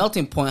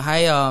melting point,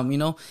 high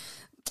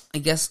I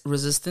guess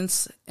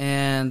resistance,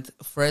 and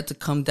for it to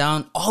come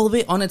down all of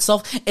it on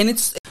itself,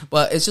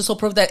 but it's just so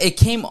perfect that it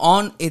came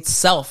on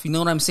itself. You know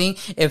what I'm saying?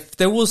 If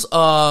there was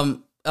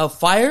a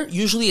fire,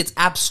 usually it's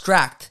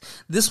abstract.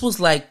 This was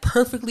like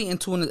perfectly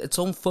into its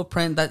own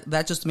footprint.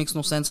 That just makes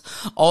no sense.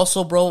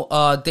 Also,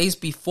 bro, days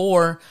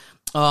before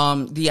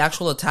the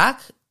actual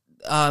attack,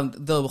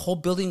 the whole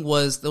building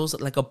there was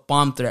like a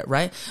bomb threat,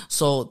 right?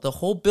 So the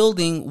whole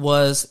building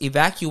was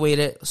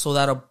evacuated so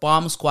that a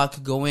bomb squad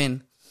could go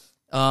in,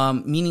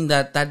 meaning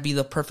that'd be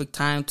the perfect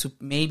time to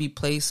maybe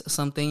place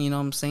something. You know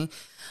what I'm saying?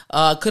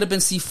 Could have been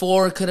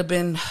C4, could have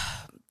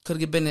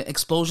been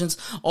explosions.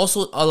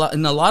 Also,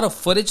 in a lot of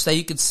footage that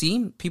you could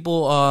see,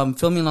 people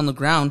filming on the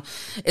ground,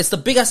 it's the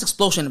big ass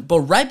explosion. But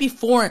right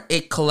before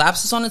it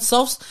collapses on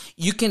itself,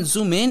 you can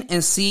zoom in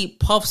and see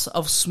puffs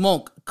of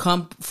smoke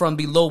come from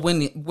below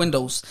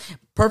windows.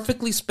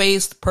 Perfectly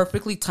spaced,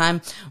 perfectly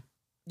timed.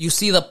 You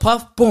see the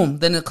puff, boom,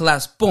 then it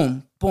collapses,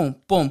 boom, boom,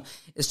 boom.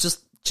 It's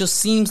just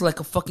seems like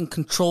a fucking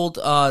controlled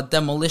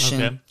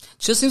demolition. Okay.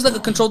 Just seems like a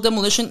controlled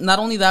demolition. Not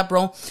only that,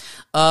 bro.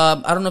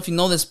 I don't know if you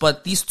know this,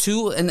 but these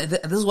two, and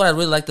this is what I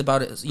really liked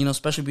about it,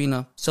 especially being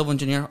a civil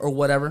engineer or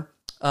whatever.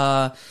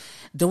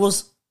 There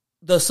was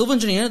the civil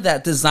engineer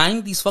that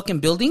designed these fucking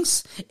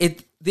buildings.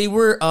 They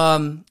were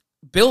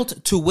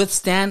built to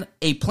withstand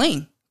a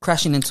plane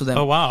crashing into them.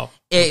 Oh, wow.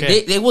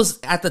 Okay. They was,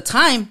 at the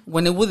time,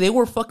 when they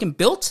were fucking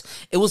built,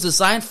 it was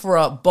designed for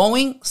a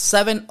Boeing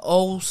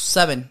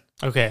 707.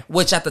 Okay.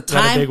 Which at the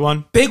time... Big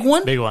one? Big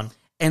one. Big one.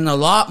 and a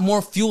lot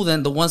more fuel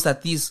than the ones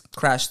that these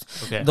crashed.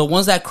 Okay. The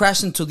ones that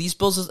crashed into these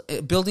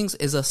buildings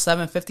is a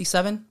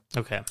 757.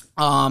 Okay.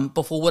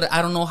 But for what,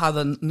 I don't know how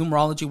the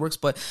numerology works,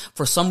 but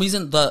for some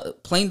reason, the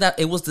plane that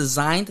it was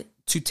designed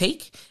to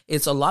take,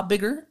 it's a lot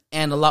bigger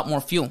and a lot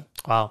more fuel.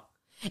 Wow.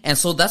 And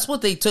so that's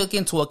what they took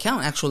into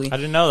account, actually. I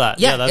didn't know that.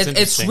 Yeah, that's it's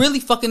interesting. really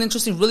fucking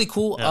interesting, really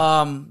cool.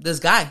 Yeah. This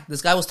guy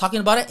was talking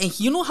about it, and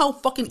you know how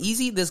fucking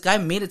easy this guy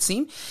made it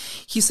seem?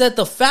 He said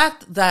the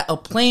fact that a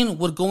plane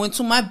would go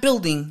into my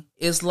building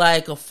is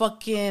like a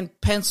fucking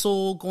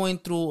pencil going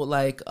through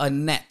like a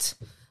net.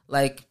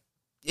 Like,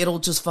 it'll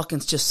just fucking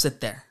just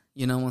sit there.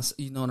 You know what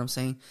I'm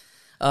saying?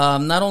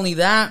 Not only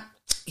that,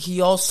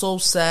 he also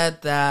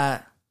said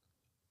that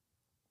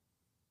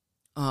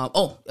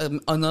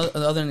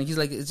another, he's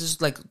like, it's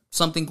just like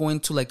something going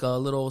to like a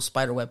little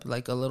spider web,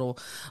 like a little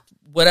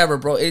whatever,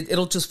 bro.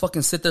 It'll just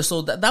fucking sit there.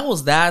 So that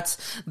was that.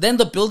 Then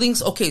the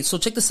buildings. Okay, so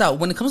check this out.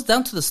 When it comes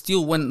down to the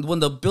steel, when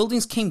the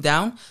buildings came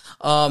down,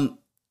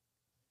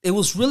 it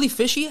was really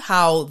fishy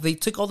how they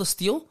took all the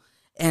steel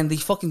and they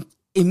fucking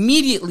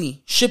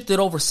immediately shipped it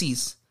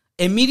overseas.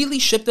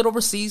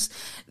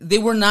 They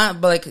were not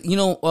like,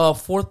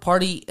 fourth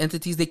party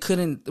entities. They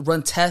couldn't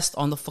run tests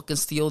on the fucking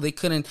steel. They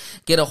couldn't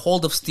get a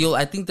hold of steel.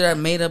 I think there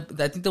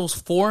was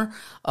 4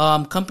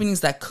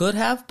 companies that could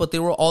have, but they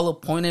were all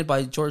appointed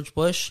by George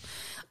Bush.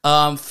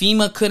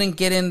 FEMA couldn't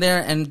get in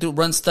there and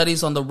run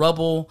studies on the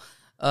rubble.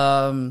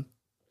 And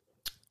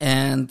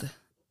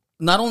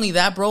not only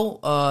that,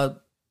 bro,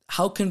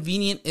 how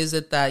convenient is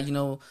it that,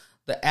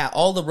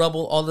 all the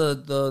rubble, all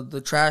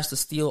the trash, the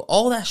steel,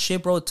 all that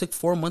shit, bro, it took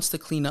 4 months to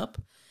clean up.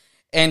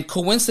 And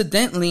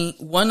coincidentally,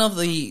 one or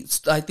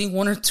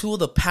two of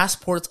the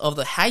passports of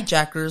the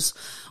hijackers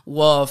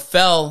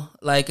fell,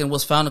 and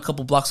was found a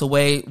couple blocks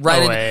away.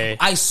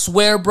 I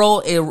swear, bro,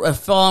 it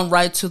fell on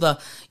right to the,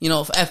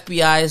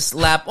 FBI's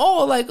lap.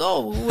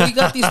 We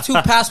got these 2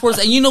 passports.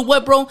 And you know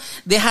what, bro?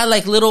 They had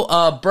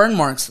little burn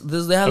marks.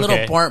 They had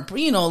little burn,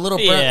 little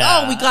burn.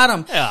 Yeah. Oh, we got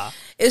them. Yeah.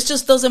 It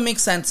just doesn't make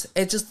sense.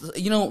 It just,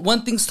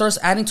 one thing starts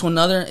adding to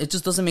another. It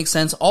just doesn't make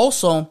sense.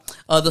 Also,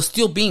 the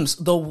steel beams,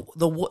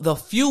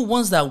 the few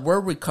ones that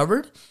were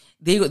recovered,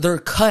 they're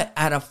cut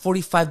at a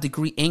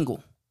 45-degree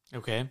angle.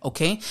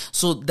 Okay.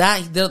 So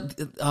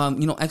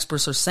that,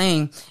 experts are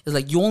saying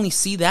is you only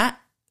see that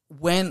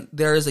when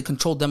there is a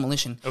controlled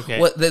demolition. Okay.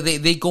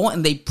 They go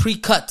and they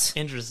pre-cut.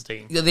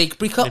 Interesting. They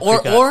pre-cut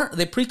or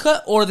they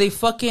pre-cut or they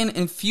fucking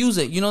infuse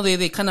it.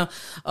 They kind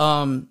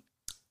of,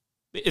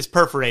 it's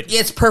perforated. Yeah,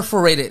 it's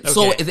perforated. Okay.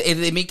 So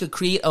they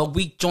create a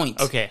weak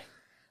joint. Okay.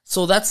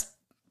 So that's,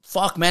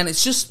 fuck, man.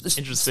 It's just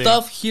interesting.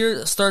 Stuff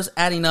here starts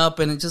adding up,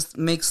 and it just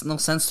makes no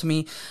sense to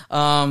me.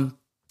 Now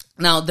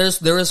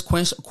there is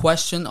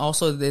question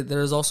also.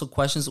 There is also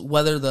questions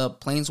whether the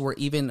planes were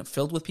even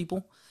filled with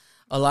people.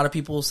 A lot of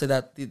people say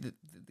that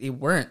they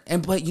weren't.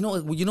 But you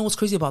know what's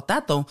crazy about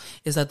that though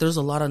is that there's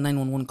a lot of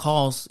 911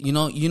 calls.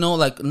 Not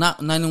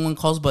 911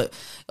 calls, but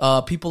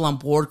people on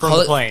board from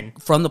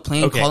the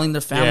plane, okay. Calling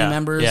their family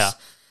members. Yeah.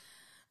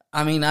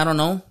 I mean, I don't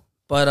know,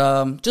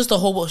 but just a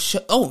whole.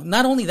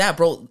 Not only that,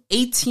 bro.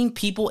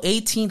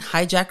 18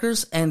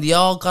 hijackers, and they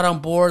all got on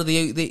board.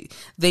 They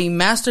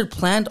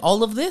planned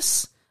all of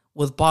this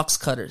with box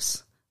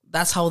cutters.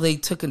 That's how they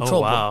took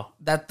control. Oh, wow.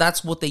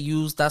 That's what they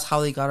used. That's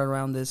how they got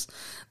around this.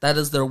 That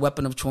is their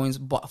weapon of choice.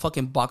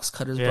 Fucking box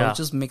cutters, bro. It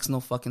just makes no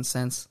fucking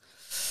sense.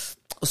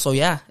 So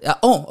yeah.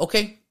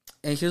 Okay.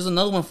 And here's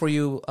another one for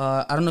you.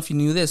 I don't know if you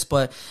knew this,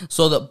 but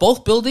so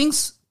both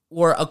buildings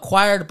were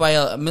acquired by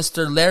a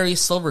Mr. Larry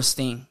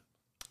Silverstein.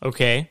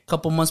 Okay. A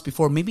couple months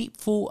before,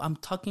 I'm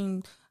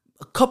talking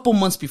a couple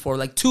months before,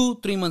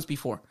 2-3 months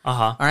before.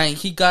 All right.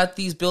 He got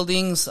these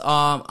buildings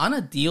on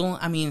a deal.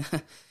 I mean.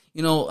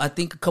 I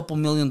think $2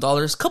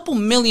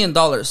 million.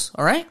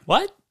 All right?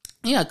 What?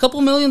 Yeah,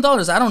 $2 million.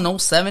 I don't know,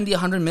 70,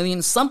 100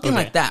 million, something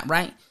like that,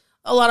 right?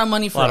 A lot of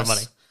money for us. A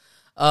lot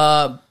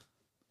of money.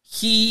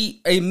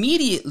 He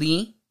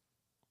immediately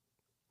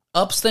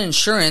ups the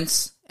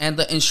insurance, and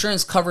the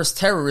insurance covers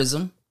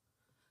terrorism.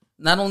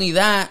 Not only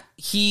that,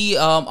 he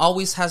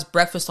always has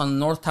breakfast on the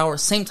North Tower,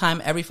 same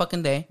time every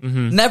fucking day.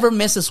 Mm-hmm. Never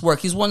misses work.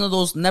 He's one of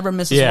those never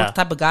misses work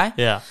type of guy.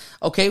 Yeah.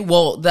 Okay,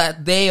 well,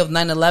 that day of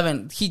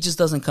 9/11, he just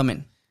doesn't come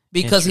in.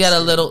 Because he had a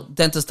little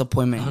dentist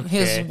appointment. Okay.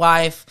 His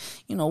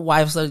wife, he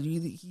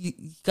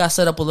got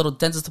set up a little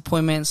dentist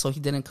appointment, so he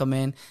didn't come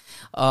in.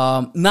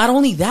 Not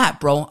only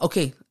that, bro.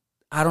 Okay,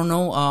 I don't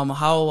know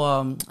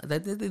how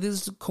this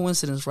is a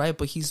coincidence, right?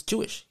 But he's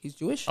Jewish. He's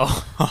Jewish.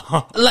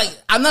 Oh.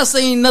 I'm not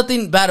saying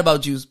nothing bad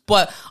about Jews,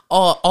 but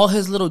all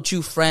his little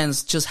Jew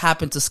friends just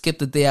happened to skip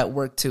the day at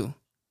work too.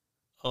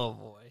 Oh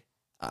boy.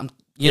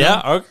 You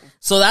know? Okay.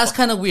 So that's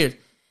kind of weird.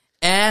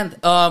 And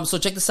so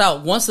check this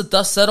out. Once the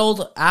dust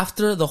settled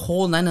after the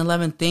whole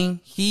 9/11 thing,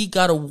 he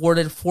got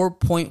awarded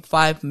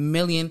 $4.5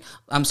 million.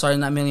 I'm sorry,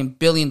 not million, $1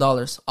 billion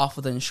off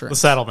of the insurance.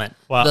 The settlement.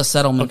 Wow. The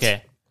settlement.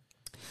 Okay.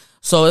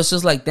 So it's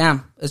just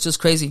damn, it's just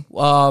crazy.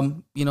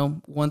 One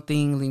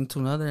thing leading to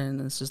another, and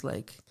it's just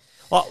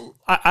Well,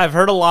 I've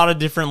heard a lot of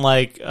different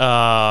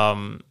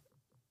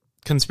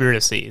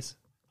conspiracies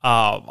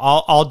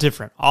all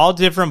different,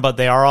 but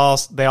they all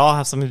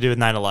have something to do with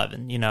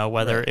 9/11. You know,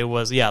 whether it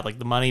was like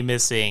the money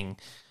missing.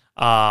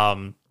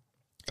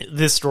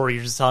 This story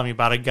you're just telling me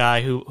about a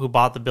guy who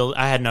bought the building.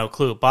 I had no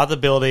clue. Bought the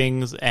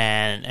buildings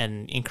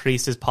and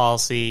increased his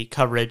policy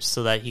coverage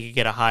so that he could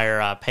get a higher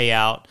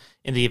payout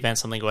in the event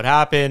something would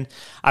happen.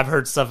 I've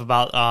heard stuff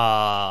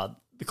about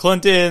the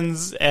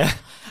Clintons.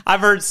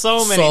 I've heard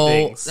so many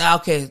things.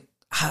 Okay,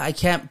 I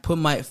can't put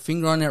my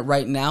finger on it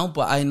right now,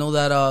 but I know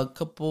that a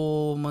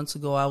couple months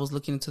ago I was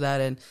looking into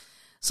that, and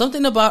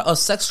something about a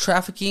sex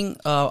trafficking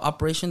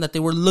operation that they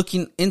were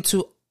looking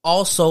into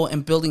also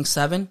in Building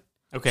 7.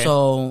 Okay.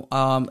 So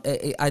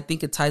I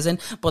think it ties in.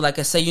 But like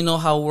I say, you know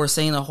how we're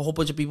saying a whole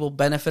bunch of people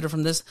benefited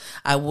from this?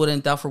 I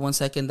wouldn't doubt for 1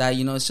 second that,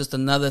 you know, it's just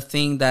another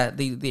thing that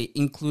they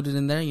included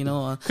in there, you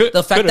know.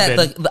 The fact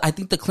that I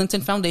think the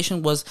Clinton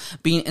Foundation was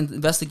being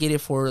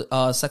investigated for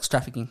sex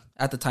trafficking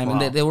at the time. Wow.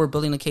 And they were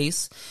building a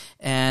case.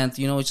 And,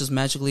 you know, it's just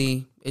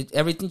magically,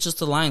 everything just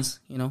aligns,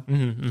 you know.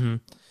 Mm-hmm, mm-hmm.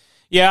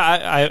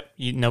 Yeah,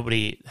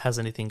 nobody has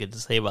anything good to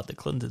say about the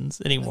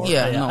Clintons anymore.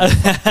 Yeah, no,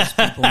 fuck those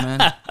people,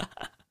 man.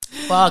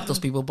 Fuck those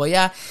people. But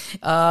yeah,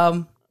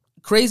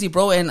 crazy,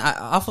 bro. And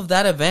off of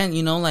that event,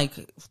 you know, like,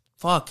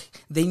 fuck,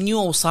 they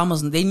knew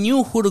they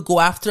knew who to go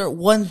after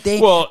one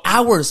day,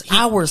 hours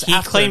after. He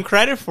claimed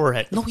credit for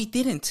it. No, he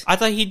didn't. I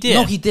thought he did.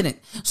 No, he didn't.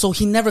 So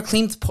he never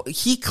claimed,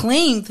 he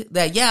claimed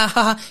that,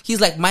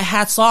 he's like, my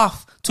hat's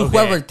off to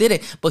whoever did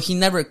it, but he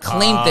never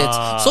claimed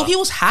it. So he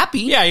was happy.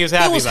 Yeah, he was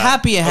happy. He was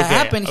happy it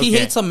happened. He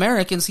hates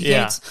Americans. He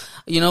hates,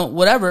 you know,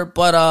 whatever,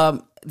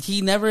 but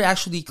he never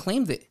actually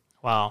claimed it.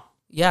 Wow.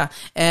 Yeah,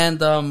 and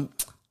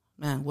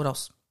man, what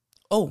else?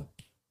 Oh,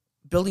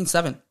 Building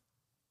 7.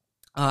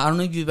 I don't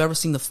know if you've ever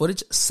seen the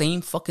footage.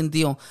 Same fucking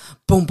deal.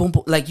 Boom, boom,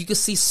 boom. Like, you could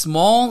see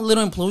small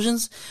little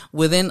implosions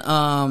within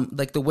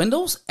like the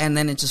windows, and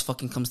then it just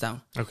fucking comes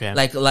down. Okay.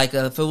 Like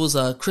if it was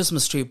a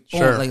Christmas tree, boom,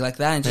 sure. like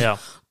that, and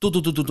just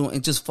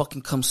it just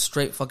fucking comes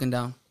straight fucking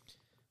down.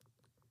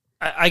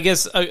 I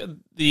guess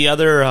the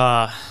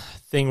other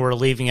thing we're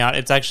leaving out,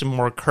 it's actually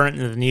more current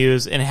in the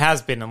news, and it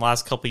has been in the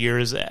last couple of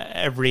years,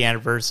 every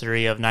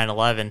anniversary of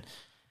 9/11,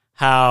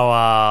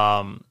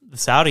 how the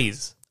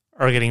Saudis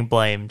are getting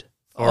blamed.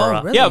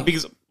 Really? Yeah,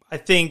 because I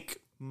think,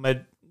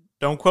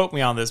 don't quote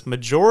me on this,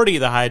 majority of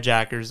the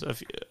hijackers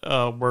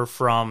were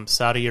from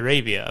Saudi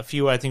Arabia. A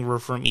few, I think, were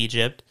from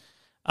Egypt,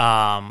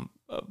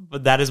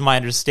 but that is my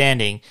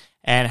understanding.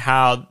 And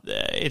how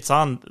it's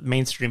on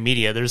mainstream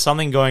media. There's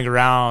something going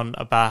around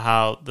about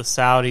how the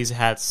Saudis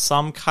had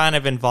some kind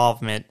of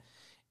involvement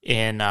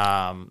in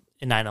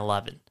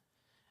 9/11,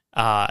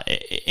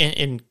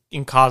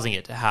 in causing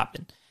it to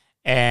happen.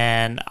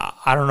 And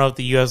I don't know if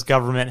the U.S.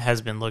 government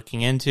has been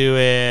looking into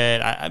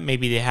it.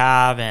 Maybe they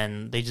have,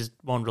 and they just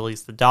won't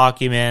release the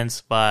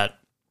documents. But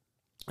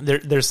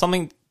there's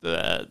something.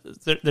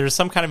 There's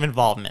some kind of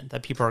involvement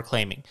that people are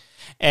claiming,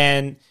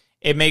 and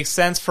it makes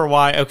sense for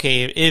why,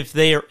 okay, if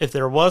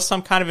there was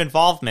some kind of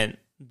involvement,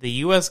 the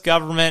U.S.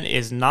 government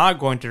is not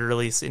going to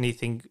release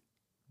anything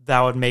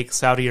that would make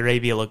Saudi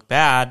Arabia look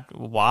bad.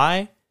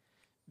 Why?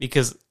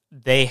 Because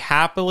they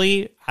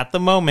happily, at the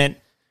moment,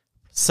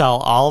 sell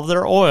all of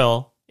their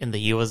oil in the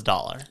U.S.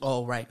 dollar.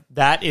 Oh, right.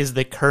 That is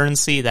the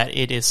currency that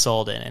it is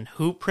sold in. And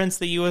who prints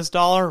the U.S.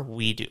 dollar?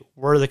 We do.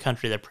 We're the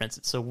country that prints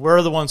it. So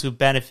we're the ones who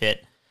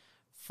benefit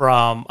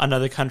from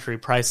another country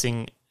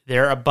pricing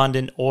their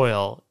abundant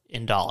oil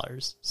in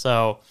dollars.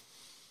 So,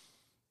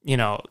 you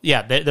know,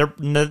 yeah, they're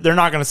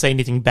not going to say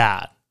anything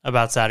bad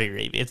about Saudi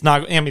Arabia. It's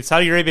not. I mean,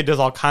 Saudi Arabia does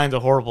all kinds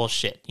of horrible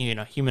shit, you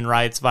know, human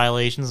rights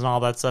violations and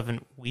all that stuff,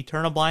 and we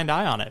turn a blind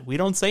eye on it. We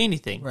don't say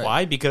anything. Right.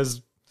 Why?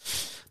 Because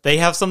they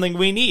have something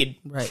we need.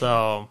 Right.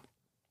 So,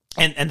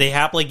 and they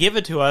happily give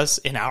it to us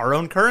in our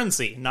own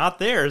currency, not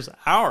theirs,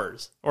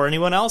 ours or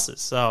anyone else's.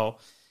 So,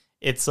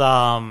 it's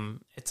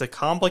a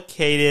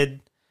complicated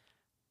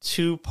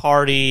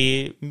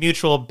two-party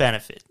mutual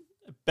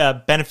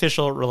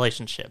beneficial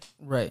relationship.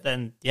 Right.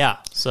 Then yeah,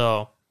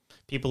 so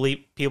people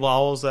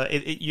always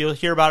you'll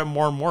hear about it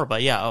more and more.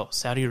 But yeah,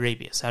 Saudi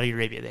Arabia,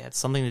 they had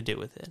something to do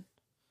with it.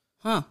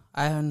 Huh?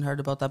 I hadn't heard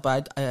about that,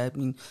 but I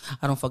mean,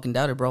 I don't fucking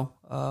doubt it, bro.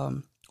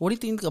 What do you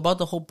think about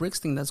the whole BRICS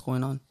thing that's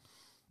going on?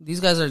 These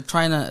guys are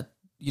trying to,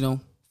 you know,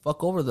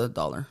 fuck over the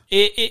dollar.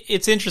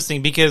 It's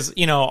interesting because,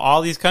 you know,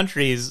 all these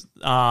countries,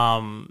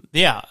 the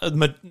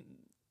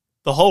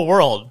whole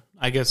world,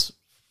 I guess,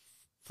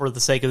 for the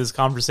sake of this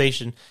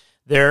conversation,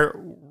 their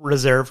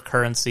reserve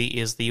currency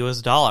is the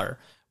U.S. dollar.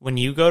 When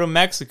you go to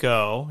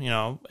Mexico, you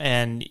know,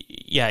 and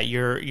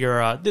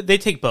yeah, they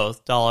take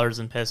both dollars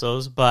and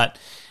pesos, but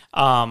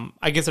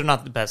I guess they're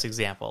not the best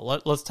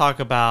example. Let's talk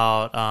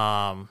about,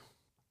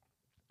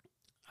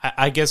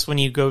 I guess when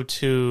you go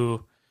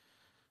to,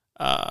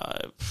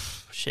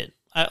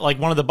 like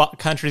one of the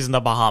countries in the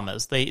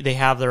Bahamas, they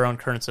have their own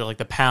currency, like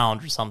the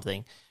pound or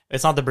something.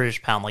 It's not the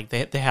British pound, like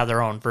they have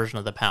their own version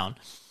of the pound.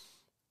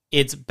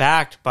 It's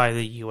backed by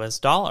the U.S.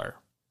 dollar.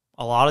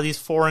 A lot of these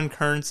foreign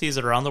currencies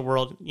around the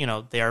world, you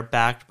know, they are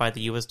backed by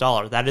the U.S.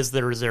 dollar. That is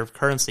the reserve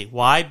currency.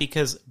 Why?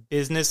 Because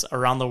business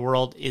around the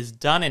world is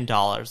done in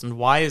dollars. And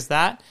why is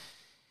that?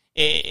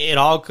 it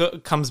all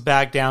comes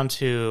back down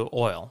to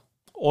oil.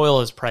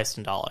 Oil is priced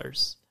in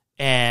dollars.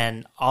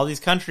 And all these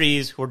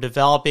countries who are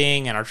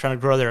developing and are trying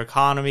to grow their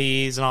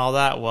economies and all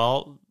that,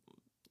 well,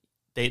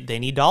 they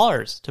need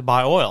dollars to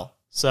buy oil.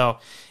 So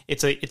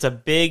it's a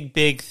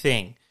big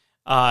thing.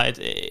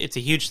 It's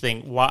a huge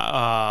thing.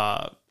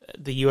 The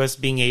U.S.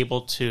 being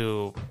able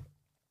to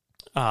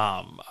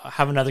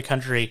have another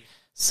country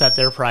set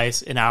their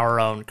price in our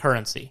own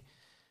currency.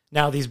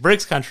 Now, these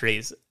BRICS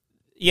countries,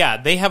 yeah,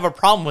 they have a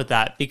problem with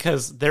that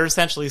because they're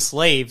essentially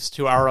slaves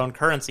to our own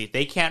currency.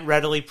 They can't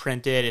readily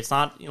print it. It's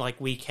not like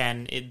we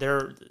can.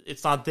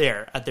 It's not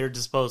there at their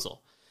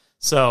disposal.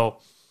 So,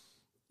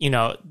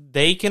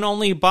 they can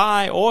only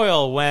buy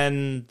oil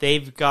when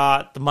they've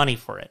got the money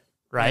for it,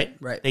 right?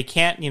 Right. They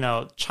can't,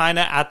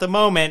 China at the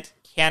moment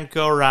can't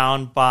go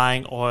around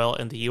buying oil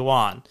in the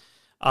yuan.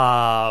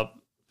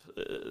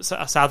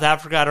 South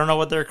Africa, I don't know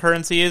what their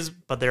currency is,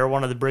 but they're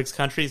one of the BRICS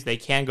countries. They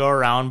can't go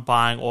around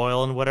buying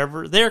oil in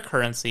whatever their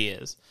currency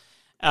is.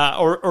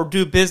 Or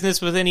do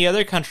business with any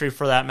other country,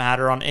 for that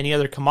matter, on any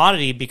other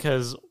commodity,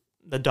 because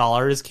the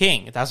dollar is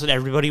king. That's what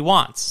everybody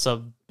wants.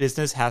 So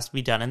business has to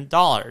be done in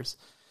dollars.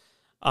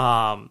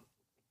 So,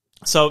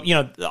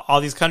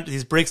 all these countries,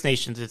 these BRICS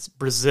nations, it's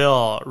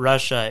Brazil,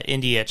 Russia,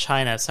 India,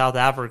 China, South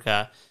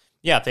Africa.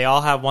 Yeah, they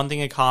all have one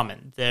thing in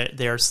common.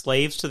 They're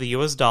slaves to the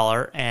U.S.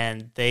 dollar,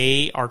 and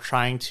they are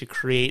trying to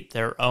create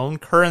their own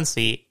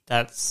currency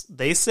that's,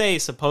 they say,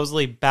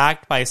 supposedly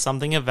backed by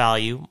something of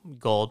value,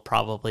 gold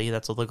probably,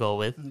 that's what they'll go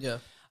with. Yeah.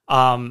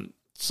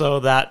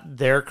 So that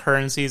their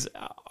currencies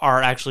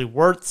are actually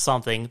worth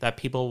something that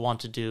people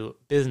want to do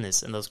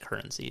business in those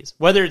currencies.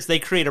 Whether it's they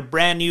create a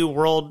brand new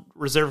world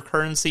reserve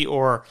currency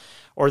or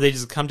they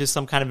just come to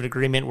some kind of an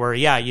agreement where,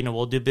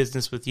 we'll do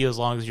business with you as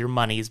long as your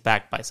money is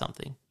backed by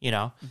something,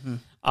 Mm-hmm.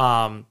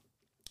 And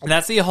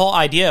that's the whole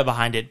idea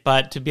behind it.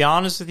 But to be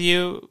honest with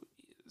you,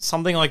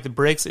 something like the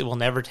BRICS, it will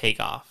never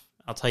take off.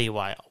 I'll tell you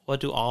why. What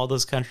do all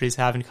those countries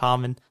have in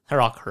common? They're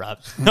all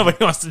corrupt.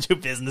 Nobody wants to do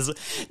business.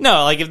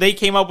 No, like if they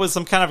came up with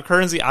some kind of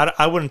currency,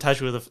 I wouldn't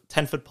touch it with a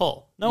 10-foot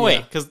pole. No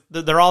way, because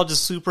they're all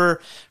just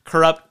super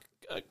corrupt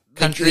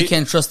countries. They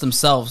can't trust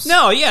themselves.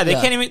 No, they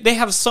can't even. They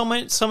have so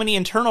many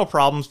internal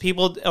problems.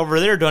 People over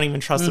there don't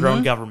even trust their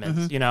own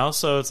governments.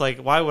 So it's like,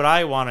 why would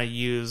I want to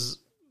use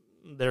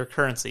their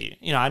currency?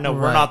 I know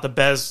we're not the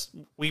best.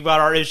 We've got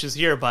our issues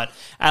here, but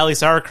at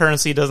least our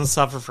currency doesn't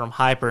suffer from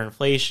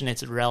hyperinflation.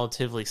 It's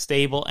relatively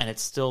stable, and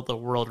it's still the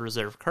world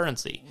reserve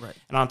currency. Right.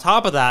 And on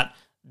top of that,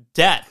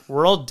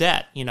 world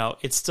debt,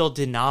 it's still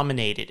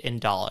denominated in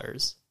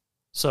dollars.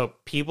 So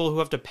people who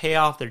have to pay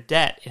off their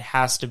debt, it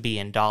has to be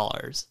in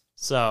dollars.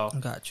 So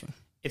Got you.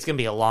 It's going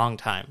to be a long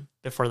time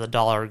before the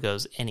dollar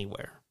goes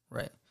anywhere.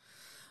 Right.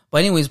 But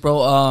anyways,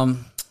 bro,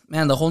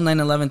 man, the whole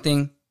 9/11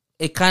 thing,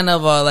 it kind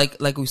of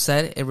like we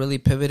said, it really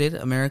pivoted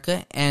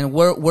America. And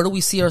where do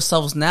we see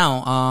ourselves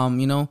now?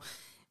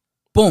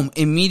 Boom,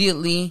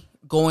 immediately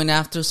going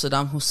after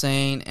Saddam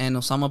Hussein and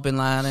Osama bin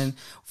Laden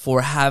for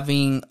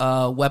having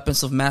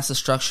weapons of mass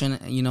destruction,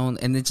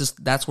 and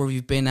that's where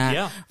we've been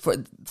at for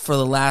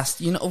the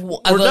last, we're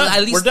done.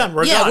 At least, we're done.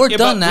 We're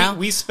done now.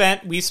 We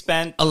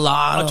spent a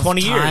lot of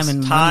 20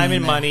 years, time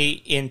and money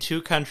in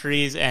two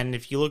countries, and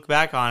if you look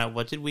back on it,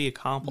 what did we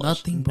accomplish?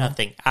 Nothing, bro.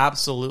 Nothing.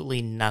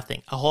 Absolutely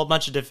nothing. A whole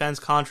bunch of defense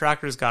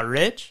contractors got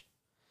rich,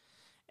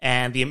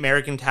 and the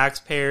American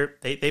taxpayer,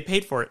 they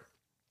paid for it.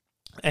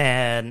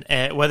 And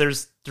whether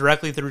it's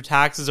directly through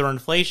taxes or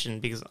inflation,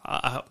 because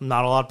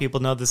not a lot of people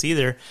know this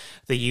either,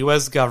 the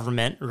U.S.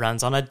 government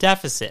runs on a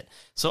deficit.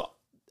 So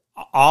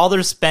all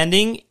their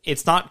spending,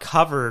 it's not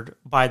covered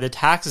by the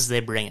taxes they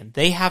bring in.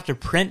 They have to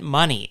print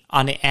money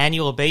on an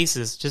annual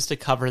basis just to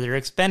cover their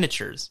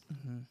expenditures.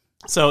 Mm-hmm.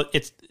 So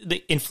it's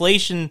the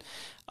inflation.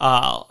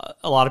 A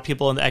lot of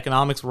people in the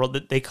economics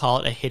world, they call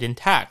it a hidden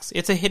tax.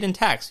 It's a hidden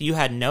tax. You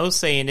had no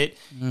say in it.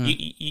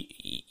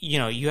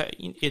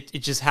 It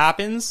just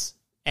happens.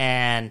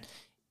 And,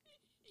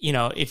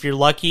 if you're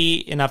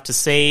lucky enough to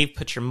save,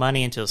 put your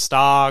money into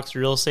stocks,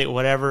 real estate,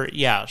 whatever,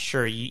 yeah,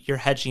 sure, you're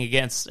hedging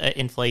against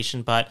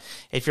inflation. But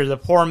if you're the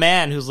poor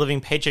man who's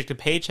living paycheck to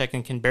paycheck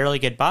and can barely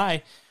get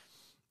by,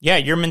 yeah,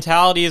 your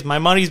mentality is, my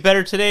money's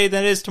better today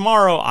than it is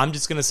tomorrow. I'm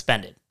just going to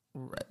spend it.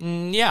 Right.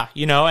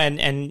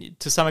 And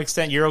to some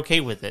extent, you're okay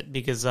with it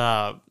because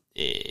the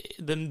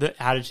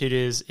attitude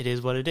is, it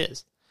is what it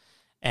is.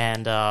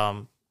 And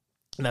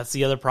that's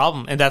the other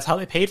problem. And that's how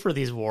they paid for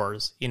these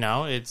wars.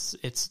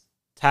 It's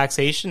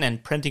taxation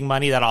and printing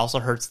money that also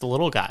hurts the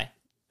little guy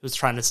who's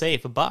trying to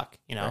save a buck,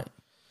 Right.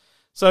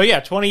 So,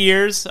 20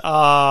 years.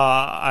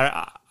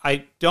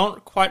 I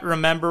don't quite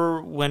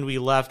remember when we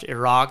left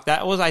Iraq.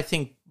 That was, I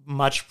think,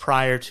 much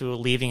prior to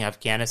leaving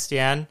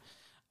Afghanistan.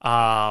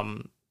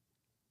 But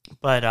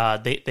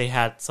they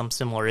had some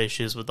similar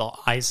issues with the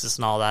ISIS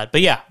and all that.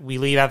 But we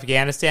leave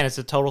Afghanistan. It's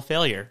a total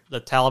failure.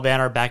 The Taliban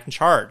are back in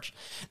charge.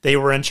 They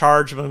were in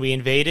charge when we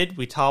invaded.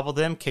 We toppled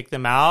them, kicked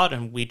them out,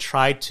 and we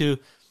tried to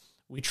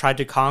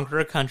conquer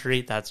a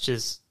country that's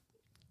just,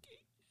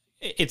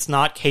 it's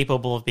not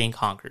capable of being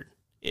conquered.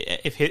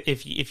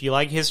 If you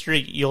like history,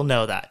 you'll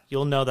know that.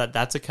 You'll know that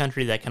that's a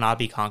country that cannot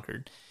be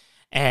conquered.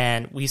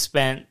 And we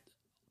spent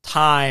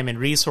time and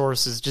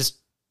resources just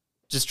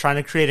trying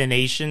to create a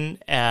nation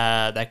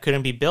that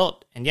couldn't be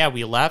built. And yeah,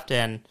 we left,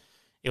 and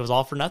it was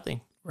all for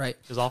nothing. Right.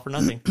 It was all for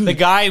nothing. The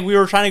guy we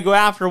were trying to go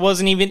after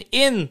wasn't even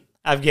in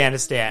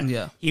Afghanistan.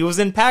 Yeah. He was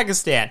in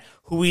Pakistan,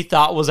 who we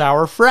thought was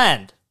our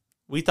friend.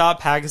 We thought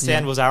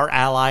Pakistan was our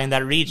ally in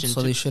that region.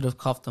 So they should have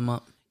coughed them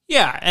up.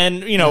 Yeah,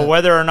 and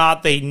whether or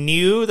not they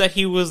knew that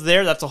he was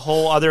there, that's a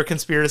whole other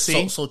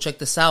conspiracy. So check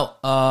this out.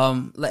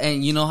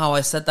 And you know how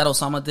I said that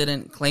Osama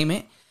didn't claim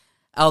it?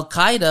 Al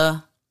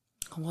Qaeda,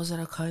 was it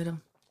Al Qaeda?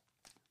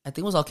 I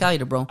think it was Al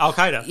Qaeda, bro. Al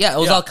Qaeda. Yeah, it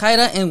was Al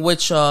Qaeda, in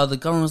which the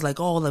government was like,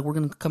 "Oh, like we're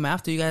gonna come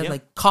after you guys,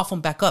 like cough them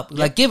back up,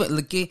 like give it."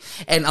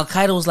 And Al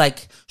Qaeda was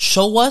like,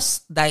 "Show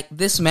us that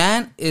this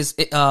man is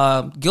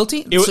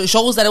guilty.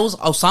 Show us that it was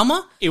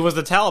Osama." It was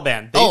the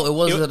Taliban. The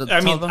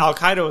Taliban? Al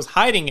Qaeda was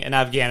hiding in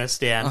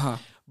Afghanistan,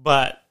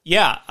 but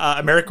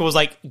America was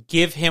like,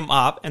 "Give him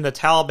up," and the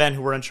Taliban,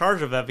 who were in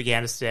charge of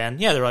Afghanistan,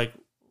 they're like,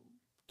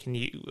 can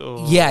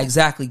you? Yeah,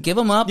 exactly. Give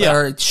them up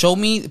or show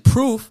me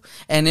proof.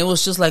 And it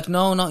was just like,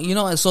 no.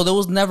 And so there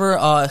was never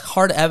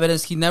hard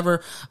evidence. He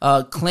never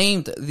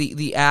claimed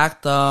the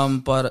act.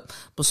 But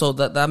so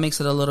that makes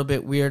it a little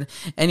bit weird.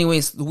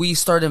 Anyways, we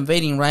started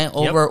invading, right?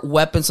 Over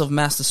weapons of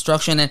mass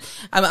destruction. And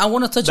I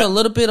want to touch a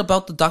little bit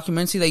about the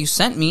documentary that you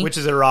sent me, which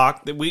is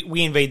Iraq.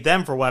 We invade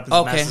them for weapons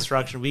of mass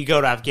destruction. We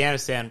go to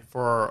Afghanistan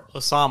for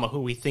Osama,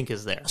 who we think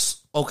is there.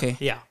 Okay.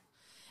 Yeah.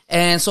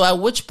 And so at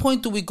which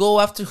point do we go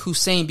after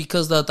Hussein?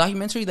 Because the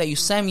documentary that you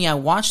sent me, I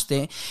watched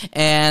it,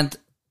 and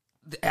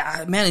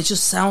man, it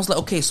just sounds like,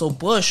 okay, so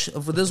Bush,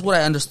 this is what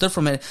I understood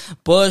from it.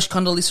 Bush,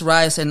 Condoleezza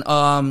Rice, and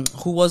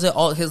who was it?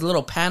 All his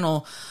little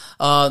panel,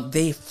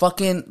 they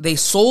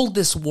sold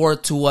this war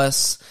to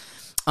us,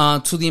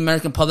 to the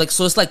American public.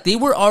 So it's like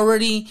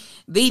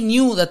they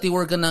knew that they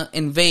were gonna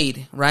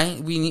invade,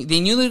 right? They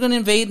knew they were gonna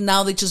invade.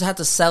 Now they just had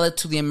to sell it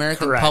to the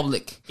American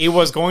public. It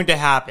was going to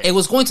happen. It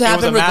was going to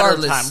happen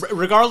regardless.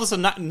 Regardless of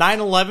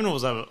 9/11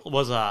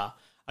 was a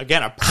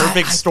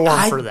perfect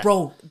storm for them.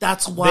 Bro,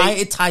 that's why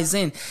it ties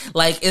in.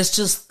 Like, it's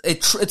just,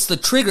 it's the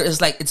trigger.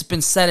 It's like, it's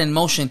been set in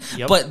motion.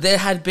 Yep. But there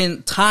had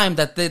been time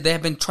that they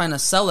have been trying to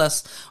sell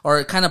us,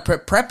 or kind of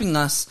prepping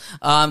us,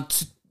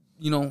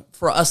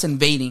 for us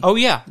invading. Oh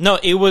yeah. No,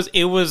 it was,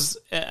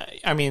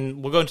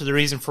 we'll go into the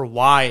reason for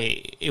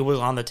why it was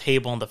on the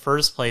table in the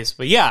first place.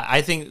 But yeah,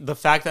 I think the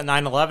fact that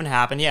 9/11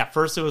 happened,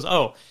 first it was,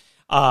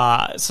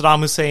 Saddam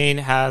Hussein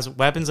has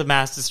weapons of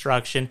mass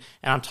destruction,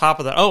 and on top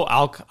of that,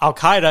 Al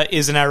Qaeda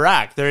is in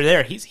Iraq. They're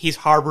there. He's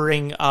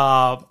harboring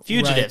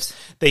fugitives.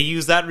 Right. They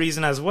use that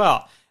reason as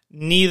well.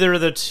 Neither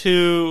of the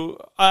two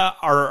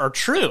are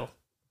true.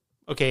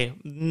 Okay,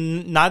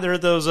 neither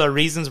of those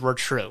reasons were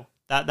true.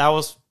 That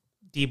was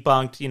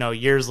debunked.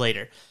 Years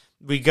later,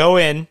 we go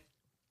in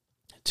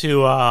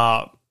to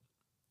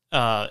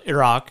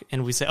Iraq,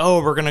 and we say,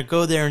 we're going to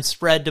go there and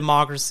spread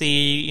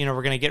democracy.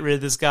 We're going to get rid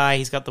of this guy.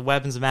 He's got the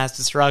weapons of mass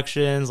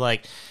destructions.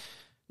 Like,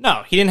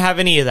 no, he didn't have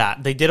any of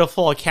that. They did a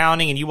full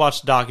accounting, and you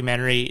watched the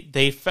documentary.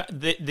 There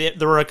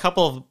were a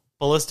couple of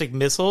ballistic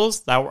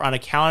missiles that were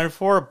unaccounted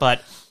for,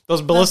 but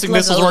those ballistic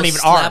missiles weren't even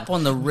armed.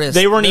 On the wrist.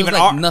 They weren't even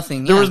armed.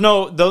 Nothing. There was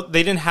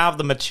they didn't have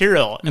the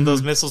material in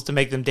those missiles to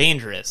make them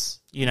dangerous.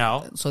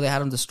 So they had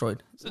them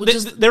destroyed.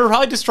 They were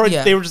probably destroyed.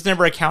 Yeah. They were just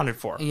never accounted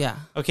for. Yeah.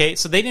 Okay.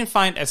 So they didn't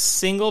find a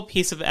single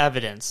piece of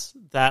evidence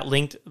that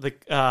linked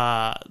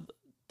that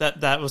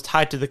was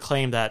tied to the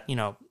claim that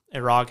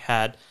Iraq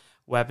had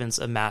weapons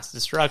of mass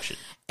destruction.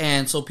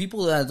 And so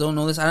people that don't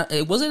know this,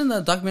 it wasn't in the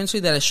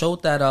documentary that it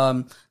showed that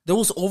there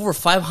was over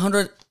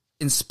 500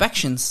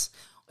 inspections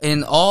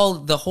in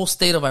the whole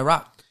state of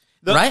Iraq.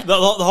 Right? The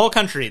whole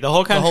country. The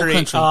whole country.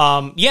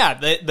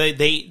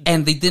 They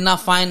and they did not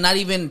find not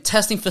even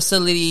testing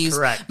facilities,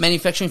 correct,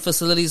 manufacturing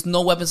facilities,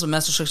 no weapons of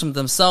mass destruction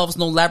themselves,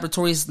 no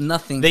laboratories,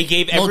 nothing. They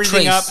gave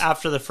everything up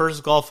after the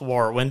first Gulf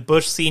War. When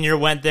Bush Sr.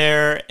 went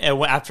there,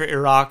 after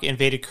Iraq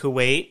invaded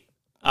Kuwait,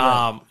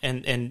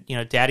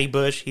 and Daddy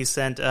Bush, he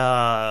sent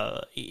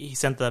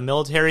the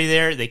military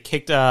there. They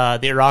kicked the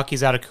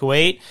Iraqis out of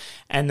Kuwait,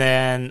 and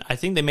then I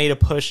think they made a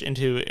push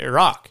into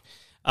Iraq,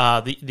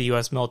 the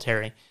U.S.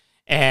 military.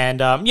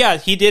 And,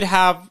 he did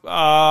have,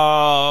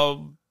 I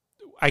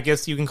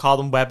guess you can call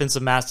them weapons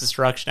of mass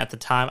destruction at the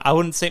time. I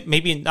wouldn't say,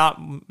 maybe not,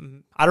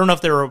 I don't know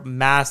if they were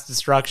mass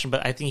destruction,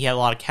 but I think he had a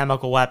lot of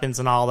chemical weapons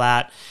and all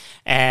that.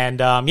 And,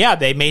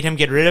 they made him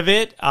get rid of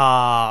it.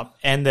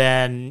 And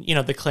then,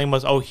 the claim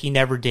was, he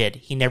never did.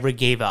 He never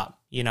gave up,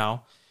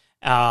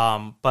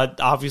 But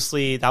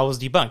obviously that was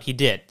debunked. He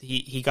did.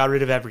 He got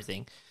rid of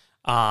everything.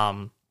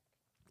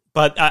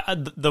 But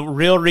the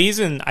real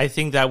reason I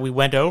think that we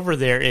went over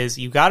there is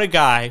you got a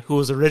guy who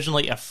was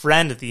originally a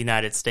friend of the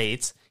United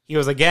States. He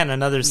was, again,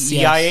 another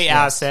CIA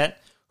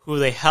asset who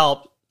they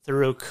helped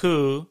through a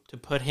coup to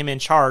put him in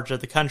charge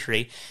of the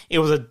country. It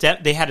was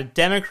they had a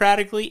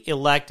democratically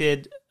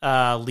elected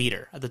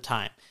leader at the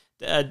time.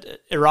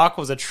 Iraq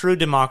was a true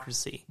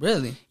democracy.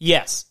 Really?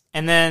 Yes.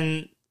 And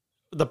then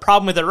the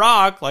problem with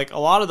Iraq, like a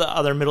lot of the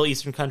other Middle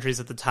Eastern countries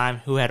at the time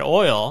who had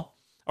oil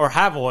or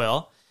have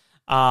oil,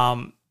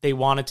 they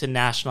wanted to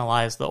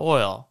nationalize the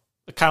oil.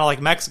 Kind of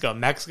like Mexico.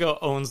 Mexico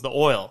owns the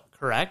oil,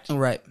 correct?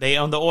 Right. They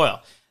own the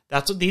oil.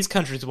 That's what these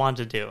countries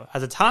wanted to do.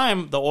 At the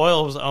time, the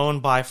oil was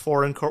owned by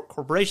foreign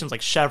corporations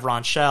like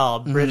Chevron, Shell,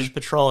 British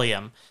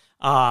Petroleum.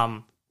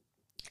 And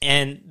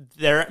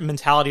their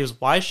mentality was,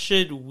 why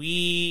should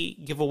we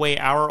give away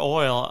our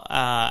oil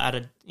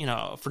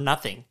for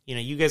nothing?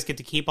 You guys get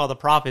to keep all the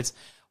profits.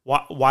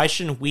 Why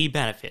shouldn't we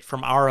benefit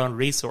from our own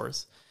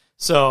resource?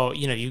 So,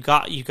 you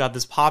got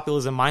this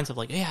populism mindset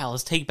like, yeah,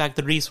 let's take back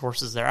the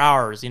resources. They're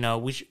ours.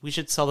 We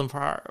should sell them for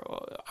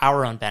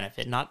our own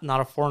benefit, not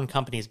a foreign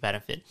company's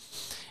benefit.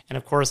 And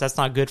of course, that's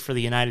not good for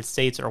the United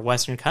States or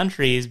Western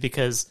countries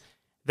because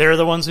they're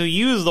the ones who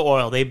use the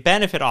oil. They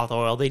benefit off the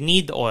oil. They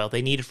need the oil.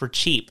 They need it for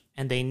cheap.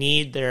 And they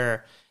need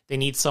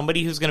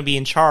somebody who's going to be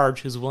in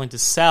charge who's willing to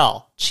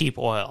sell cheap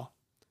oil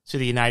to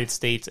the United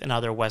States and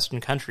other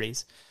Western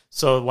countries.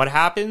 So what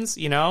happens,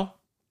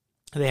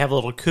 they have a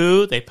little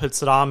coup. They put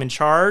Saddam in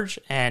charge,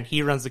 and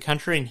he runs the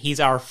country, and he's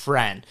our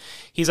friend.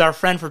 He's our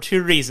friend for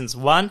two reasons.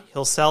 One,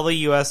 he'll sell the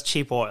U.S.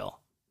 cheap oil.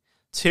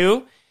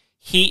 Two,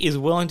 he is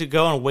willing to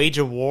go and wage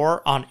a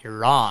war on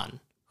Iran,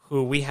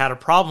 who we had a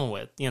problem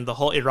with. The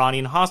whole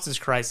Iranian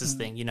hostage crisis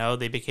thing.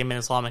 They became an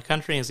Islamic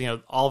country,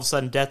 and all of a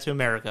sudden death to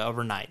America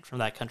overnight from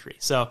that country.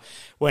 So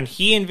when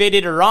he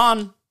invaded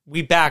Iran,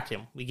 we backed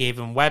him. We gave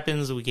him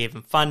weapons, we gave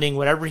him funding,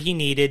 whatever he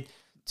needed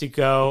to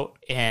go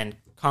and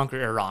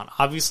conquer Iran.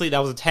 Obviously, that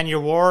was a 10-year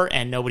war,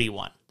 and nobody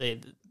won.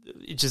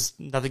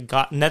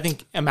 Nothing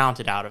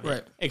amounted out of it,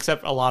 right,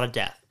 except a lot of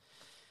death.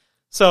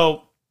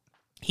 So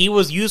he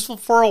was useful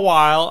for a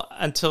while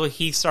until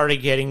he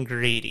started getting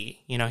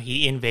greedy.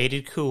 He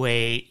invaded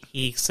Kuwait.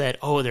 He said,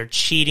 oh, they're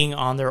cheating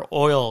on their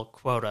oil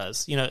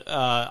quotas.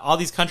 All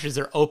these countries,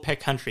 they're OPEC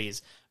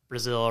countries.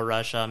 Brazil,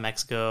 Russia,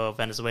 Mexico,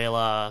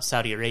 Venezuela,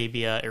 Saudi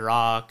Arabia,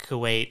 Iraq,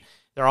 Kuwait.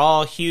 They're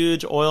all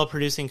huge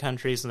oil-producing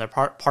countries, and they're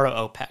part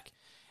of OPEC.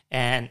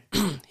 And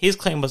his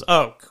claim was,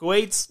 oh,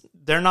 Kuwait's,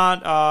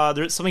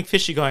 there's something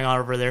fishy going on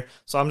over there,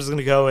 so I'm just going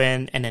to go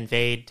in and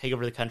invade, take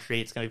over the country.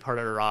 It's going to be part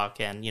of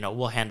Iraq, and,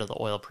 we'll handle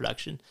the oil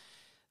production.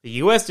 The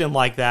U.S. didn't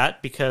like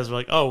that because we're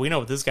like, oh, we know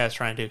what this guy's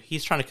trying to do.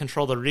 He's trying to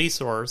control the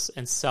resource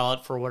and sell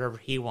it for whatever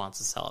he wants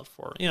to sell it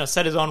for.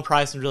 Set his own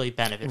price and really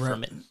benefit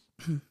from it.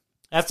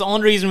 That's the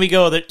only reason we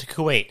go to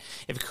Kuwait.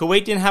 If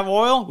Kuwait didn't have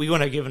oil, we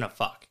wouldn't have given a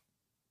fuck.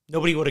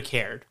 Nobody would have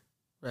cared.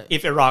 Right.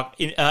 If Iraq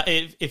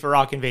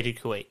invaded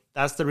Kuwait.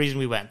 That's the reason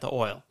we went, the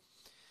oil.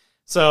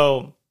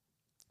 So,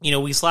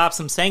 we slapped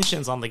some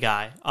sanctions on the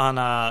guy, on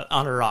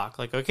Iraq.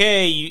 Like,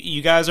 okay,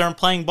 you guys aren't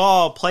playing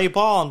ball, play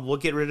ball, and we'll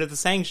get rid of the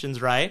sanctions,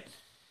 right?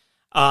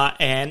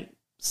 And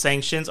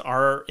sanctions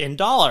are in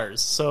dollars.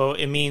 So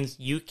it means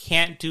you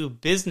can't do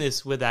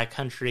business with that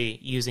country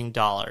using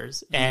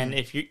dollars. Mm-hmm. And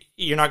if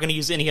you're not going to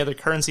use any other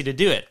currency to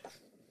do it.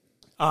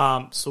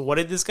 So what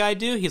did this guy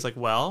do? He's like,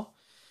 well,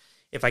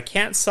 if I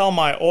can't sell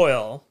my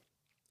oil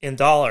in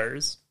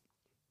dollars,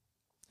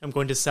 I'm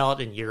going to sell it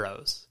in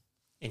euros.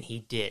 And he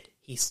did.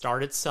 He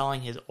started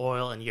selling his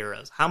oil in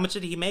euros. How much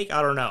did he make?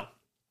 I don't know.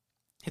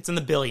 It's in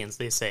the billions,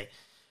 they say.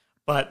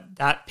 But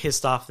that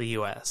pissed off the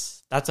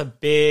U.S. That's a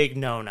big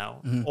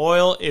no-no. Mm-hmm.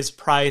 Oil is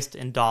priced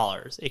in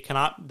dollars. It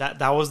cannot.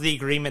 That was the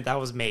agreement that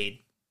was made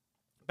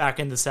back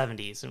in the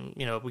 70s. And,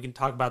 we can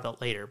talk about that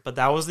later. But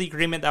that was the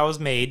agreement that was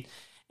made.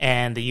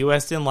 And the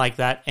U.S. didn't like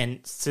that. And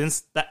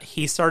since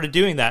he started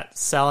doing that,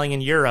 selling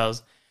in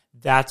euros,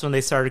 that's when they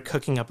started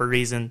cooking up a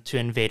reason to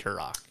invade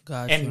Iraq.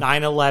 Gotcha. And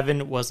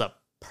 9/11 was a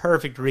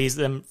perfect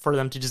reason for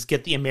them to just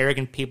get the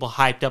American people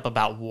hyped up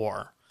about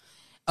war.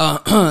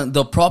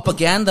 The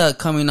propaganda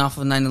coming off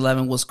of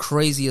 9/11 was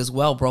crazy as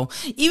well, bro.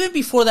 Even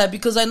before that,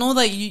 because I know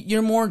that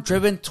you're more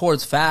driven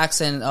towards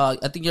facts, and I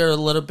think you're a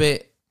little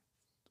bit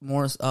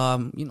more,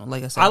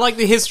 like I said. I like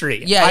the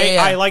history. Yeah.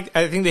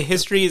 I think the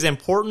history is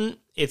important.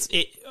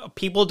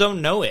 People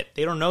don't know it.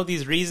 They don't know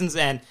these reasons,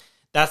 and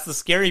that's the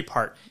scary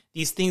part.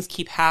 These things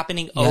keep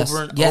happening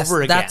over and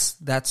over again.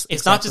 That's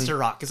it's not just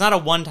Iraq. It's not a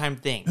one-time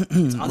thing.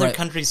 It's other right.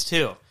 countries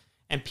too.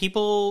 And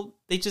people,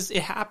 it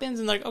happens,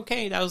 and they're like,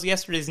 okay, that was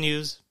yesterday's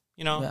news.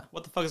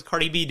 What the fuck is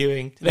Cardi B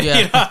doing today?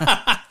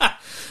 Yeah.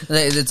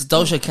 It's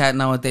Doja Cat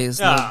nowadays,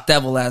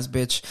 devil ass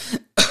bitch.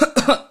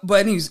 But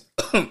anyways,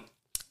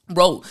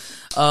 bro,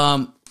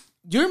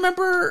 do you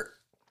remember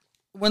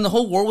when the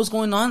whole war was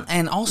going on?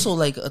 And also,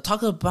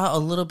 talk about a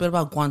little bit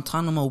about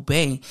Guantanamo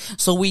Bay.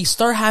 So we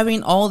start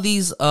having all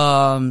these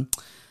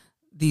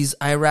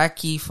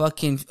Iraqi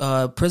fucking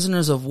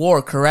prisoners of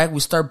war, correct?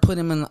 We start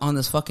putting them on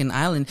this fucking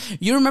island.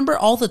 You remember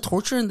all the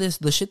torture and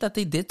the shit that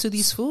they did to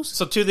these fools?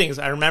 So two things.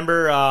 I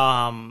remember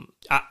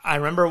I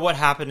remember what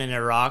happened in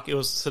Iraq. It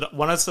was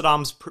one of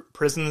Saddam's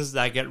prisons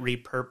that get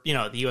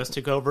the U.S.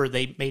 took over.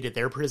 They made it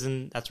their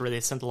prison. That's where they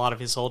sent a lot of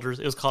his soldiers.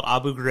 It was called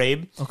Abu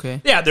Ghraib.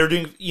 Okay. Yeah, they're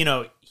doing,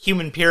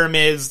 human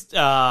pyramids.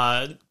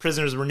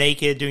 Prisoners were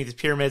naked, doing these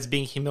pyramids,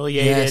 being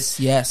humiliated.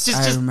 Yes,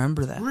 I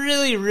remember that.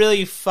 Really,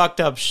 really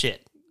fucked up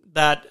shit.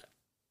 That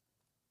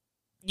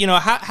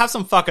have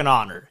some fucking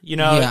honor.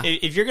 Yeah.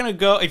 If you're gonna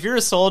go, if you're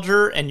a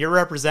soldier and you're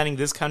representing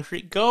this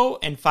country, go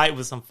and fight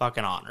with some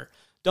fucking honor.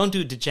 Don't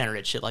do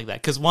degenerate shit like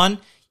that. Because one,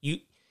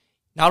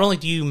 not only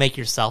do you make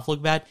yourself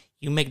look bad,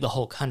 you make the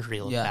whole country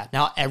look bad.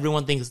 Now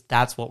everyone thinks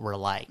that's what we're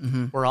like.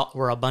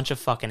 We're a bunch of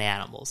fucking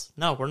animals.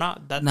 No, we're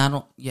not.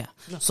 No.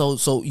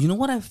 So you know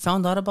what I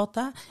found out about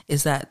that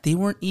is that they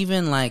weren't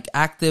even like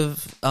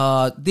active.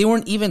 They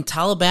weren't even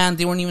Taliban.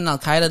 They weren't even Al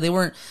Qaeda. They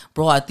weren't,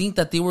 bro. I think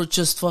that they were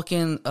just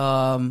fucking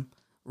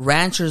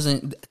ranchers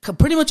and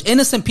pretty much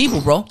innocent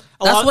people, bro.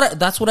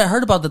 That's what I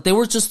heard about. That they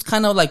were just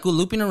kind of like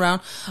looping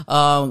around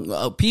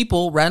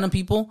random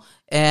people.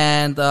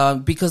 And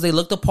because they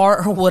looked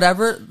apart or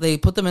whatever, they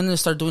put them in and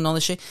started doing all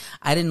this shit.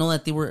 I didn't know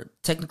that they were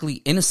technically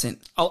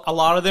innocent. A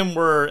lot of them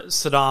were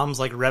Saddam's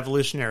like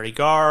Revolutionary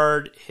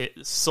Guard,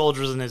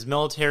 soldiers in his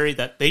military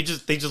that they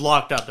just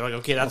locked up. They're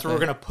like, okay, that's where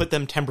we're gonna put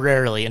them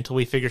temporarily until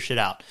we figure shit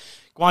out.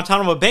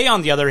 Guantanamo Bay,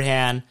 on the other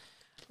hand,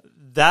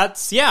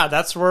 that's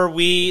where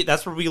we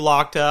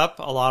locked up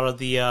a lot of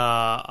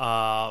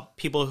the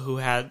people who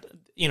had.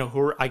 Who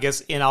were, I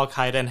guess, in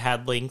Al-Qaeda and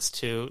had links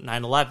to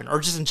 9/11, or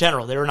just in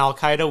general. They were in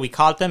Al-Qaeda, we